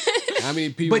 Right. How many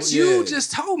people? But you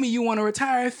just told me you want to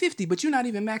retire at 50, but you're not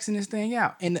even maxing this thing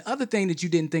out. And the other thing that you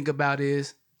didn't think about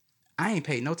is I ain't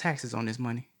paid no taxes on this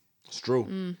money. It's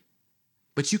true.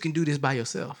 But you can do this by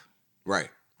yourself. Right.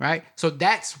 Right? So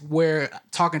that's where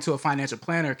talking to a financial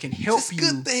planner can help It's a you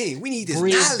good thing. We need this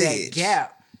bridge knowledge. that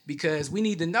gap. Because we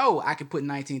need to know I can put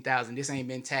 19,000. This ain't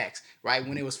been taxed, right?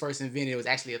 When it was first invented, it was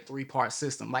actually a 3-part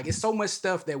system. Like it's so much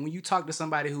stuff that when you talk to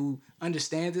somebody who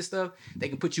understands this stuff, they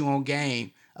can put you on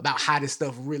game about how this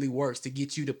stuff really works to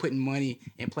get you to putting money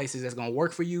in places that's gonna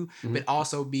work for you, but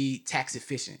also be tax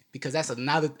efficient. Because that's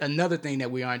another thing that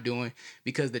we aren't doing.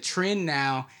 Because the trend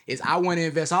now is I want to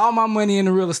invest all my money in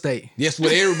the real estate. That's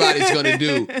what everybody's gonna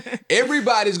do.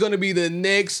 Everybody's gonna be the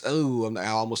next. Oh, I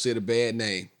almost said a bad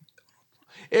name.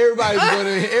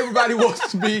 Everybody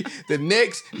wants to be the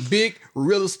next big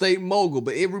real estate mogul,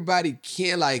 but everybody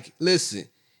can't listen.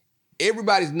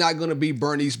 Everybody's not gonna be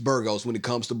Bernice Burgos when it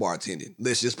comes to bartending.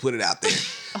 Let's just put it out there.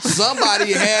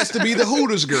 Somebody has to be the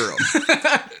Hooters girl.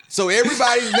 So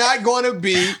everybody's not gonna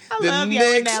be the love your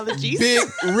next analogies. big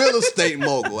real estate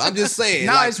mogul. I'm just saying.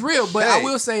 No, it's real, but I hey,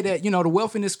 will say that, the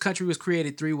wealth in this country was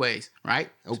created 3 ways, right?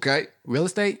 Okay. Real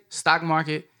estate, stock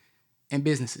market, and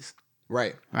businesses,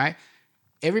 Right. right?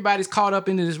 Everybody's caught up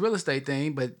into this real estate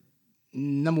thing, but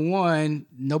number one,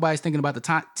 nobody's thinking about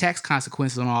the tax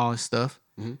consequences on all this stuff,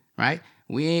 right?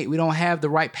 We don't have the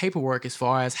right paperwork as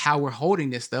far as how we're holding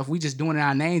this stuff. We just doing it in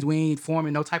our names. We ain't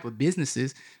forming no type of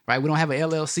businesses, right? We don't have an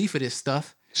LLC for this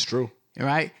stuff, It's true.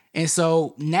 right? And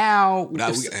so now, we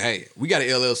got an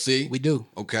LLC. we do.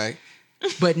 Okay.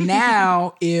 But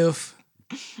now, if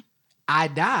I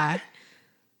die,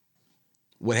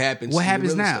 What happens? What to happens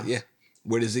real now? estate? Yeah.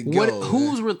 Where does it go?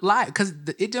 who's reliable? Because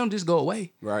it don't just go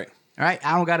away. Right. All right,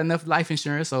 I don't got enough life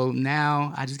insurance, so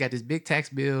now I just got this big tax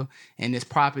bill and this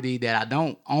property that I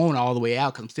don't own all the way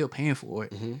out because I'm still paying for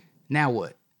it. Now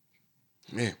what?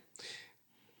 Man.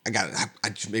 I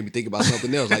just made me think about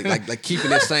something else, like keeping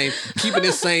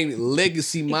this same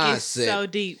legacy It's mindset. so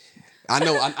deep.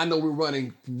 I know we're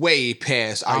running way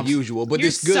past our usual, but You're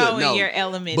it's good. so no, in your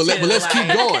element, but too, let's keep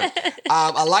like- going.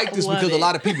 I like this Love because a it.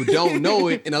 lot of people don't know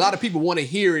it, and a lot of people want to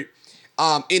hear it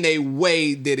in a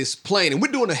way that is plain. And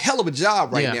we're doing a hell of a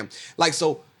job right Yeah. now.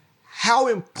 So how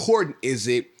important is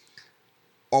it,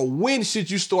 or when should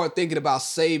you start thinking about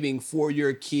saving for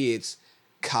your kids'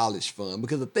 college fund?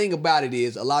 Because the thing about it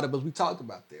is, a lot of us, we talked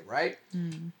about that, right?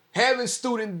 Having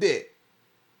student debt.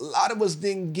 A lot of us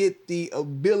didn't get the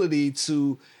ability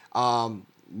to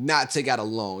not take out a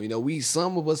loan.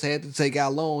 Some of us had to take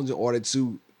out loans in order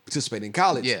to participate in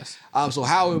college. Yes. So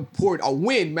how important, or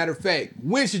when, matter of fact,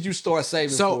 when should you start saving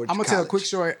So for I'm gonna tell a quick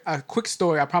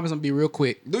story. I promise I'm gonna be real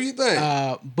quick. Do you think?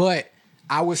 But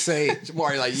I would say,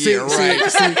 Jamari like, see- yeah, right.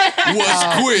 What's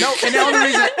quick? no, and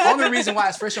the only reason why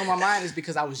it's fresh on my mind is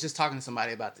because I was just talking to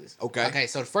somebody about this. Okay. Okay.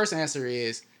 So the first answer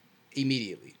is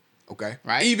immediately. Okay.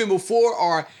 Right. Even before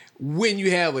or when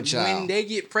you have a child. When they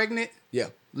get pregnant, Yeah.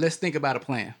 let's think about a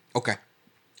plan. Okay.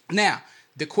 Now,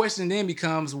 the question then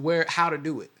becomes how to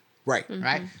do it. Right.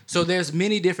 Right? So there's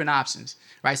many different options,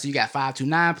 right? So you got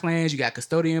 529 plans, you got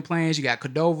custodian plans, you got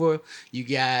Cordova, you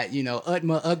got,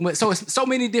 UTMA, UGMA. So it's so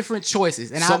many different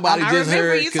choices. And Somebody I just remember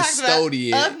heard you talked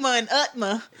custodian. about UGMA and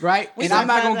UTMA. right? We And I'm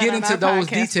not talked going to about get that into on our those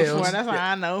podcast details before. That's why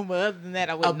I know, but other than that,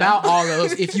 I wouldn't about know. all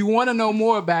those. If you want to know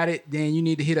more about it, then you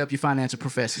need to hit up your financial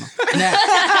professional. Now,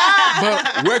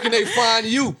 but Where can they find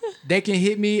you? they can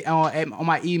hit me on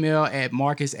my email at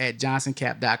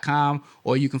marcus@johnsoncap.com,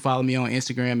 or you can follow me on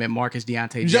Instagram at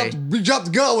marcusdeontay. You dropped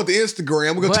the gun with the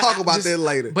Instagram. We're going to talk about that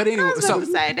later. But anyway, I was about to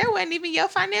say, that wasn't even your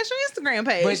financial Instagram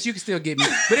page. but you can still get me.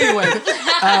 But anyway,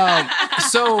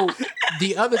 so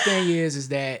the other thing is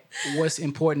that what's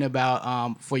important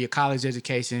about for your college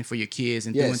education for your kids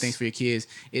and doing Yes. things for your kids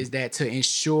is that to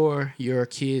ensure your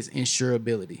kids'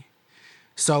 insurability.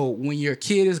 So when your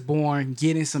kid is born,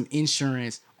 getting some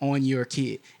insurance on your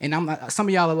kid. And some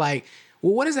of y'all are like,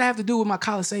 well, what does that have to do with my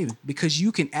college savings? Because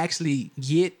you can actually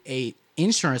get a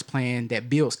insurance plan that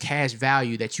builds cash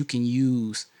value that you can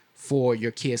use for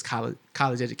your kids'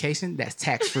 college education that's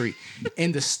tax free.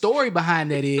 And the story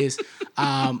behind that is,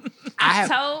 I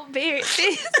told Barrett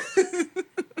this,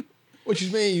 What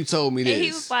you mean you told me this? and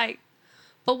he was like,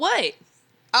 "For what?"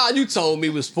 you told me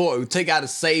it was for take out a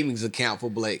savings account for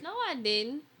Blake. No, I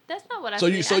didn't. That's not what I So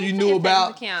said. you I so you didn't knew say a about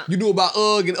savings account. you knew about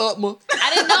UGG and UTMA. I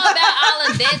didn't know about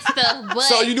all of that stuff, but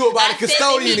So you knew about I a said that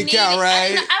custodian he account, needed-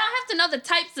 right? I don't have to know the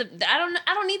types of. I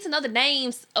don't need to know the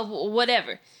names of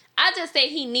whatever. I just said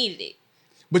he needed it.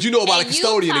 But you know about a And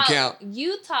custodian you talk, account.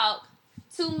 You talk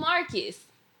to Marcus,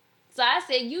 so I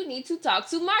said you need to talk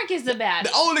to Marcus about The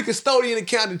it. only custodian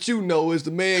account that you know is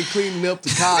the man cleaning up the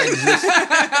colleges.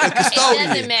 A It custodian.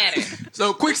 doesn't matter.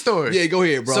 so quick story. Yeah, go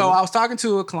ahead, bro. So I was talking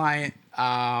to a client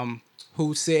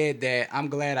who said that I'm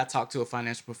glad I talked to a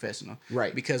financial professional.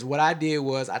 Right. Because what I did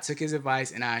was I took his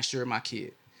advice and I insured my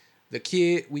kid. The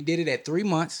kid, we did it at 3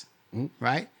 months,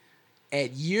 right?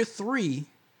 At year 3,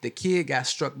 the kid got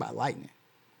struck by lightning.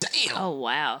 Damn. Oh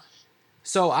wow.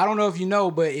 So I don't know if you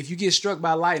know, but if you get struck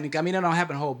by lightning, I mean, that don't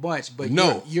happen a whole bunch, but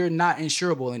No. you're not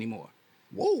insurable anymore.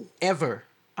 Whoa. Ever.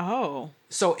 oh.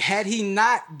 So had he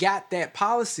not got that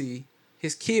policy,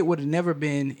 his kid would have never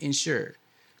been insured.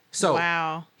 So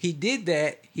Wow. he did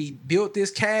that. He built this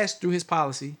cash through his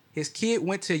policy. His kid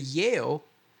went to Yale,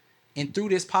 and through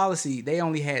this policy, they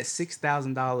only had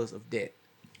 $6,000 of debt.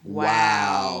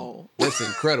 Wow. That's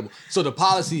incredible. So the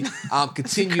policy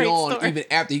continued great on story. even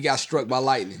after he got struck by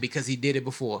lightning. Because he did it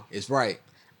before. It's right.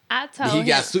 I told Did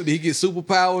him. he get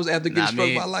superpowers after getting Nah, struck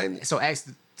man. by lightning? So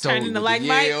Turned into like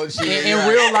Yeah, Mike. shit, in right.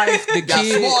 real life, the got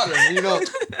kid smarter, you know.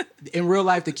 in real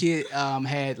life the kid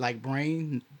had like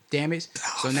brain damage,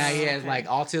 so now he has like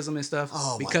autism and stuff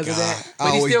Oh, my because of God. that. I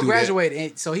But he always still do that. graduated,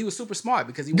 and so he was super smart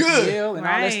because he went Good. to Yale and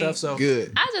all that Right. stuff. So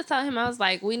Good. I just told him I was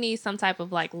like, we need some type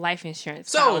of like life insurance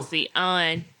So- policy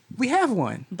on we have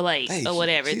one. Blake Hey, or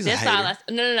whatever. she's a That's all. hater.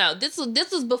 No. This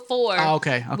was before. Oh,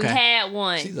 okay. We had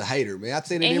one. She's a hater, man. I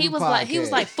say that in And every he was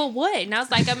podcast. like, for what? And I was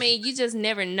like, I mean, you just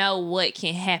never know what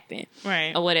can happen,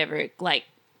 Right. or whatever. Like,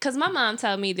 cause my mom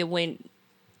told me that when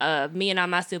me and all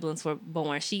my siblings were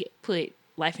born, she put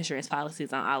life insurance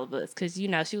policies on all of us. Cause she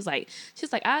was like,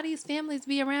 all these families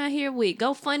be around here with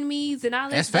GoFundMe's and all this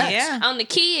That's stuff facts. Yeah. on the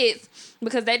kids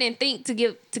because they didn't think to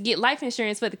get life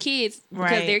insurance for the kids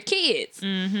because Right. they're kids.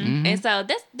 Mm-hmm. And so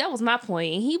that was my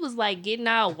point. And he was like getting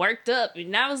all worked up,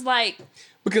 and I was like,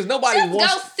 because nobody just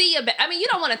wants. go see about. I mean, you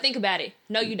don't want to think about it.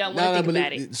 No, you don't want to think but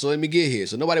about it. So let me get here.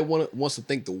 So nobody wants to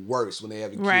think the worst when they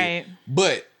have a kid. Right.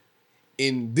 But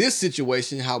in this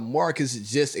situation, how Marcus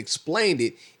just explained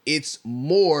it, it's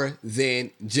more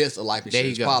than just a life There you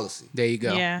insurance go. policy. There you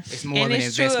go. Yeah. It's more and of an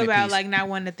it's true investment about piece. like not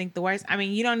wanting to think the worst. I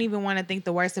mean, you don't even want to think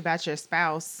the worst about your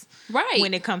spouse Right.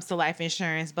 when it comes to life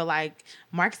insurance. But like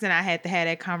Marcus and I had to have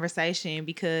that conversation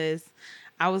because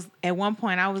at one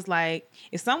point I was like,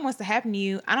 if something was to happen to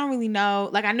you, I don't really know.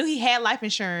 Like I knew he had life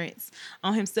insurance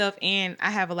on himself and I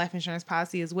have a life insurance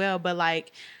policy as well. But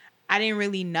like I didn't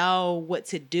really know what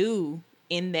to do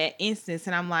in that instance.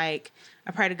 And I'm like,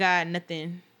 I pray to God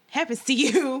nothing happens to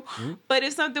you. But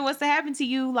if something was to happen to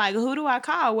you, like who do I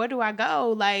call? Where do I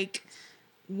go? Like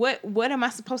what am I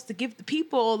supposed to give the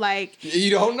people? Like You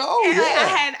don't know. and, like,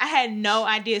 Yeah. I had no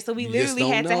idea. So we You just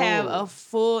literally had don't to have know. a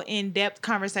full in-depth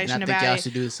conversation And I think about y'all it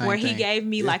should do the same where he thing. gave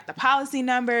me like the policy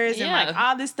numbers and like Yeah.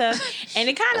 all this stuff. And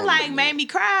it kind of Oh, like man. made me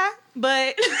cry.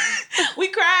 But we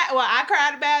cried. Well, I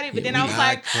cried about it, but then I was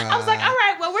like, cried. all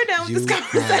right, well, we're done with this You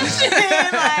conversation.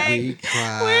 cried. We like,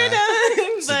 cried we're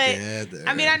done. But together.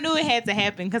 I mean, I knew it had to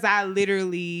happen because I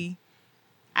knew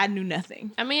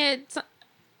nothing. I mean,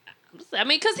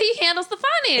 because he handles the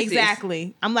finances.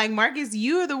 Exactly. I'm like, Marcus,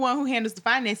 you're the one who handles the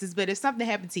finances, but if something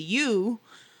happened to you,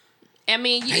 I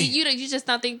mean, you just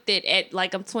don't think that at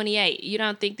like I'm 28, you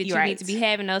don't think that you You're need right. to be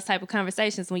having those type of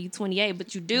conversations when you're 28,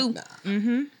 but you do.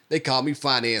 They call me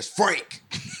Finance Frank.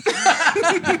 'Cause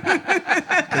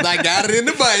I got it in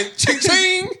the bank. Ching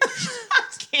ching.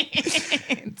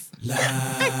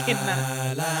 I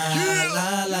cannot.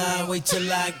 La, wait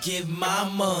till I get my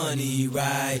money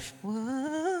right.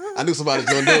 I I knew somebody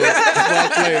was gonna do it. That's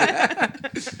why I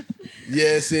played it.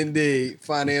 Yes, indeed.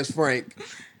 Finance Frank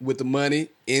with the money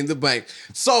in the bank.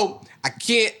 So I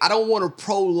don't want to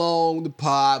prolong the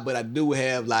pod, but I do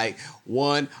have like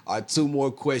one or two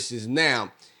more questions.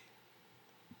 Now,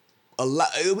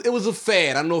 it was a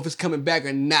fad. I don't know if it's coming back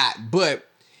or not, but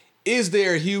is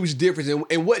there a huge difference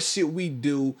in what should we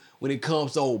do when it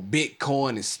comes to old Bitcoin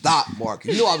and stock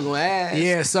market? You know what I was going to ask.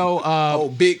 Yeah, so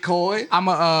old Bitcoin. I'm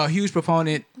a huge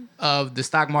proponent of the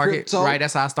stock market, Crypto. right?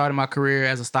 That's how I started my career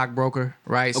as a stockbroker,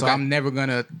 right? So Okay. I'm never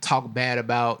gonna talk bad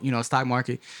about stock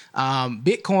market.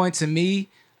 Bitcoin to me,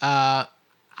 I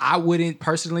wouldn't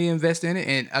personally invest in it.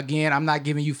 And again, I'm not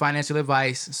giving you financial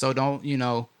advice, so don't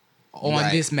on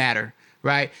Right. this matter,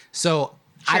 right? So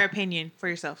Share opinion for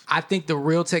yourself. I think the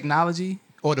real technology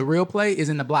or the real play is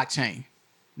in the blockchain,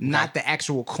 not the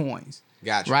actual coins.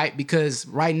 Gotcha. Right? Because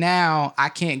right now I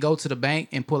can't go to the bank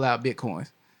and pull out Bitcoins.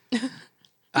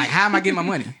 Like, how am I getting my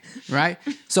money? Right?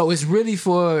 So it's really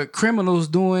for criminals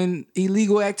doing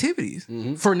illegal activities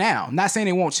for now. I'm not saying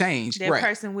it won't change. That Right.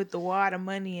 person with the water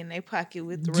money in their pocket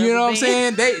with the rubber You know what I'm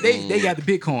band. saying? They got the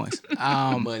Bitcoins.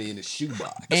 Money in the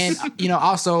shoebox. And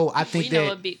also I think We know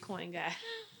that a Bitcoin guy.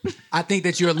 I think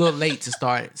that you're a little late to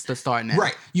start now.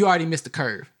 Right. You already missed the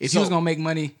curve. If So- you was gonna make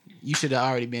money, you should have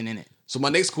already been in it. So my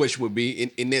next question would be,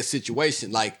 in that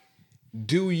situation, like,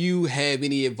 do you have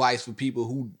any advice for people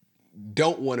who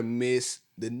don't want to miss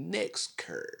the next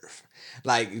curve?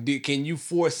 Like, can you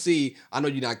foresee? I know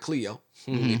you're not Cleo.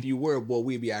 If you were, boy,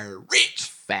 we'd be out here rich.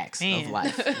 Facts Man. of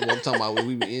life. Well, I'm talking about when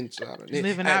we be inside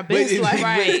Living our best life.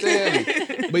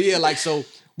 Right. But yeah, like, so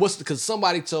because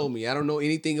somebody told me, I don't know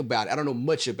anything about it. I don't know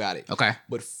much about it. Okay.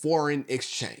 But foreign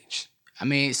exchange, I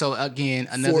mean, so again,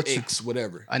 another Forex,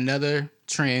 whatever. another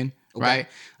trend, right?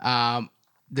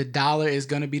 The dollar is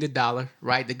going to be the dollar,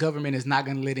 right? The government is not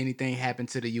going to let anything happen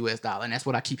to the US dollar. And that's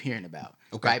what I keep hearing about,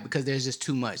 right? Because there's just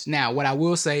too much. Now, what I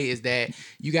will say is that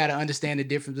you got to understand the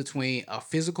difference between a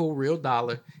physical real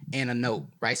dollar and a note,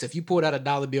 right? So if you pulled out a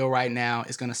dollar bill right now,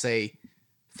 it's going to say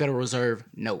Federal Reserve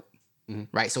note,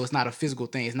 right? So it's not a physical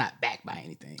thing. It's not backed by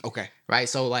anything. Okay. Right?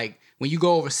 So like when you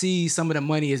go overseas, some of the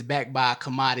money is backed by a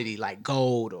commodity like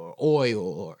gold or oil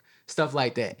or stuff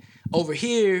like that. Over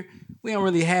here, we don't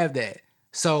really have that.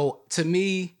 So to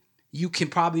me, you can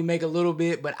probably make a little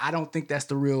bit, but I don't think that's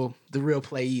the real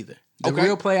play either. The Okay.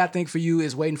 real play I think for you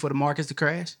is waiting for the markets to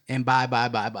crash and buy.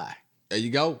 There you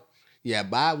go. Yeah,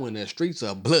 buy when the streets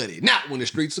are bloody, not when the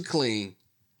streets are clean.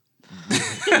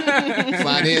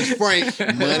 Finance Frank,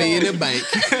 money in the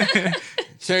bank.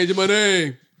 Changing my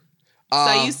name.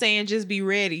 So you saying just be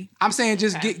ready? I'm saying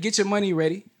just get your money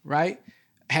ready, right?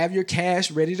 Have your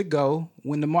cash ready to go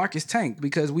when the market's tanked,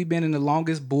 because we've been in the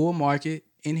longest bull market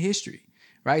in history,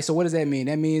 right? So what does that mean?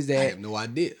 That means I that have no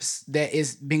idea.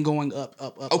 it's been going up,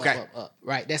 Okay. up,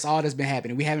 right? That's all that's been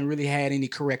happening. We haven't really had any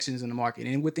corrections in the market.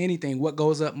 And with anything, what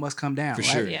goes up must come down, For right?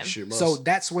 sure. Yeah. Sure must. So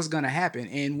that's what's going to happen.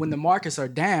 And when the markets are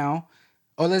down,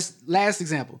 last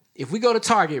example, if we go to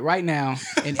Target right now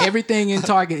and everything in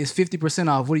Target is 50%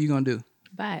 off, what are you going to do?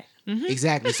 Bye.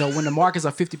 Exactly. So when the markets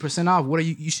are 50% off, what are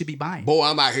you should be buying? Boy,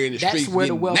 I'm out here in the That's streets where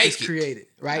the getting wealth naked. is created,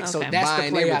 right? So Okay. that's the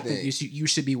Buying play I everything. think you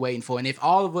should be waiting for. And if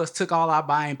all of us took all our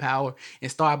buying power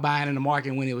and started buying in the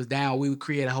market when it was down, we would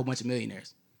create a whole bunch of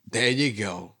millionaires. There you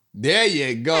go. There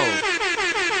you go.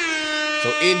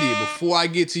 So, India, before I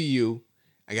get to you,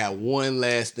 I got one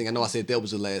last thing. I know I said that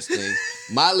was the last thing.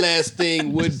 My last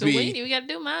thing would So be... we got to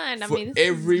do mine. I for mean, this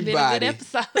has been a everybody. good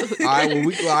episode. All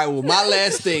right, well, my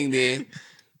last thing then.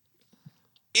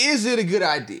 Is it a good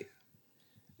idea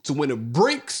to when a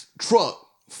Brinks truck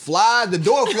the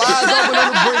door flies open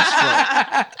on the Brinks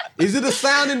truck, is it a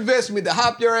sound investment to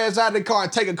hop your ass out of the car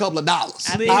and take a couple of dollars?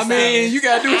 I mean, you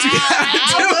gotta do what you gotta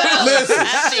do. Listen,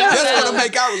 I think that's so. gonna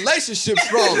make our relationship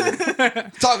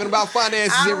stronger. Talking about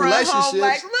finances and relationships. Look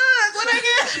what I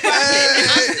Hey.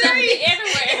 It's gonna be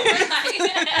everywhere.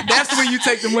 Like, That's when you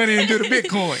take the money and do the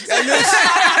Bitcoins.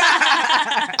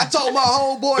 I told my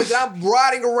homeboys that I'm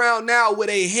riding around now with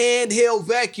a handheld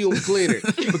vacuum cleaner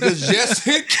because just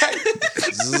in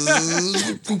case,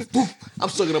 zzz, poof, poof, I'm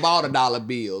sucking up all the dollar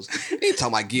bills.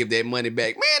 Anytime I give that money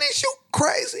back, man, is you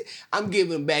crazy? I'm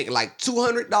giving back like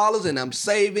 $200 and I'm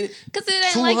saving Cause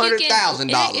it ain't like you can.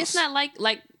 $200,000. It's not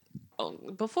like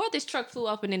before this truck flew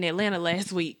up in Atlanta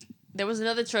last week. There was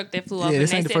another truck that flew up. Yeah, and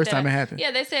this they ain't the said first that- time it happened.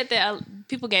 Yeah, they said that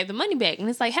people gave the money back, and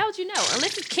it's like, how'd you know?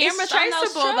 Unless it's cameras It's on those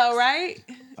traceable trucks. though, right?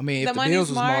 I mean, if The the money's bills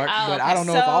was marked. marked, Oh, but okay. I don't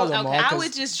know if all of them okay. are. I 'cause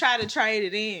would just try to trade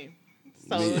it in.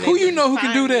 So Who they who you can know who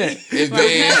can do find that? me.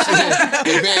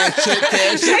 Advance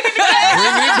check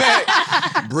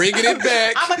cash. Bringing it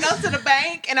back. I'm gonna go to the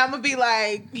bank and I'm gonna be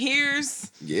like,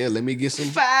 here's Yeah, let me get some.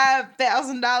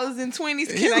 $5,000 in 20s.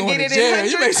 Can You I going get to it jail. in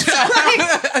You hundreds?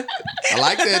 I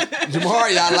like that,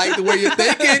 Jamari. I like the way you're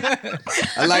thinking.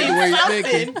 I like the way you're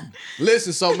thinking.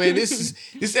 Listen, so man, this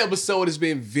episode has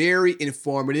been very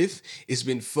informative. It's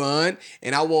been fun,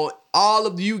 and I want all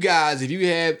of you guys, if you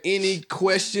have any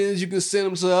questions, you can send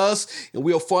them to us, and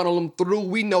we'll funnel them through.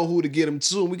 We know who to get them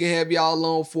to, and we can have y'all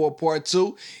on for a part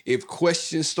 2 if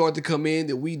questions start to come in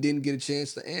that we didn't get a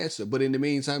chance to answer. But in the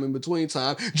meantime, in between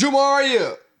time,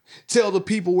 Jamaria, tell the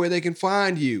people where they can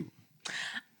find you.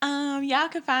 Y'all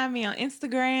can find me on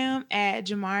Instagram at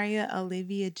Jamaria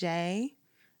Olivia J.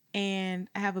 And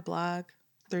I have a blog,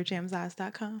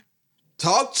 3chamseyes.com.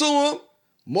 Talk to him.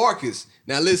 Marcus,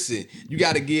 now listen, you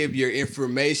got to give your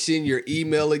information, your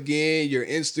email again, your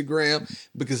Instagram,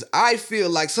 because I feel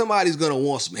like somebody's going to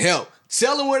want some help.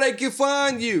 Tell them where they can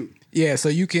find you. Yeah, so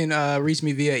you can reach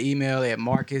me via email at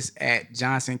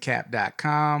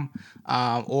marcus@johnsoncap.com,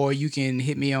 or you can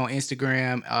hit me on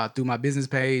Instagram through my business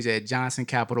page at Johnson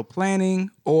Capital Planning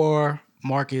or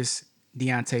Marcus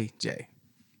Deontay J.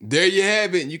 There you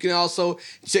have it. You can also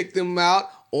check them out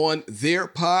on their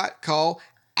pod called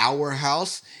Our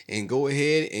House, and go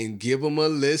ahead and give them a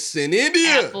listen.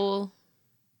 India. Apple,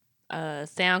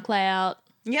 SoundCloud.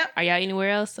 Yep. Are y'all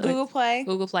anywhere else? Google Play.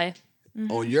 Google Play.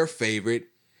 On your favorite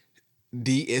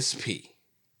DSP.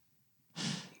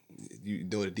 You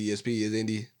know what a DSP is,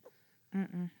 India?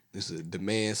 It's a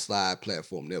demand slide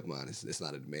platform. Never mind. It's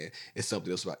not a demand. It's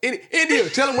something else about. India,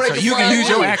 tell them where So they can you find can use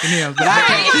your acronyms, but I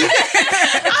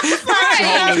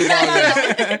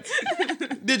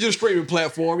can't. Digital streaming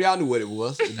platform. Y'all knew what it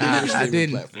was. A digital I streaming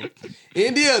didn't. platform.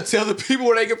 India, tell the people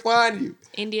where they can find you.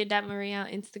 India.Marie on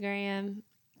Instagram.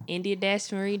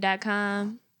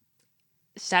 India-Marie.com.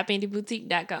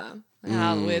 ShopIndieBoutique.com.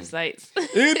 All the websites.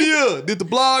 India, did the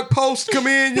blog post come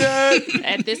in yet?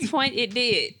 At this point, it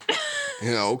did.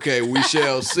 Yeah, okay, we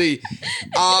shall see.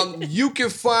 You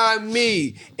can find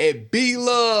me at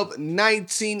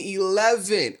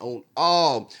BLove1911 on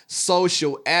all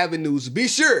social avenues. Be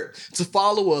sure to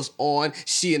follow us on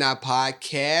She and I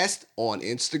Podcast on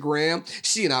Instagram,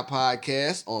 She and I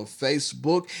Podcast on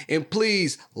Facebook, and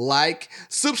please like,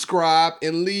 subscribe,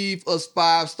 and leave us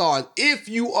 5 stars. If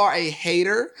you are a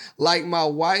hater like my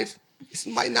wife, this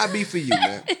might not be for you,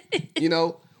 man. You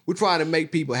know, we're trying to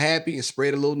make people happy and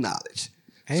spread a little knowledge.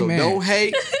 So Amen. don't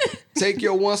hate. Take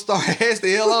your 1-star ass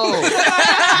the hell on. You'll be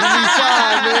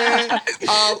fine, man.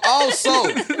 Also,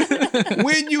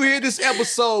 when you hear this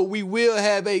episode, we will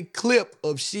have a clip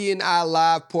of She and I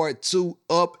Live Part 2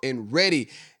 up and ready.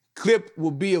 Clip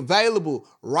will be available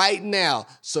right now.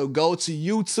 So go to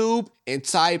YouTube and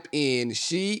type in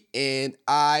She and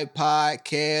I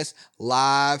Podcast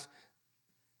Live.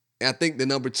 And I think the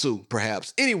number 2,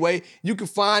 perhaps. Anyway, you can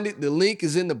find it. The link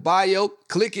is in the bio.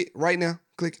 Click it right now.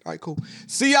 Click it. All right, cool.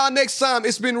 See y'all next time.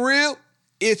 It's been real.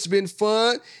 It's been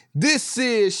fun. This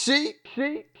is She.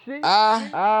 I.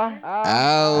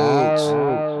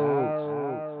 Ouch.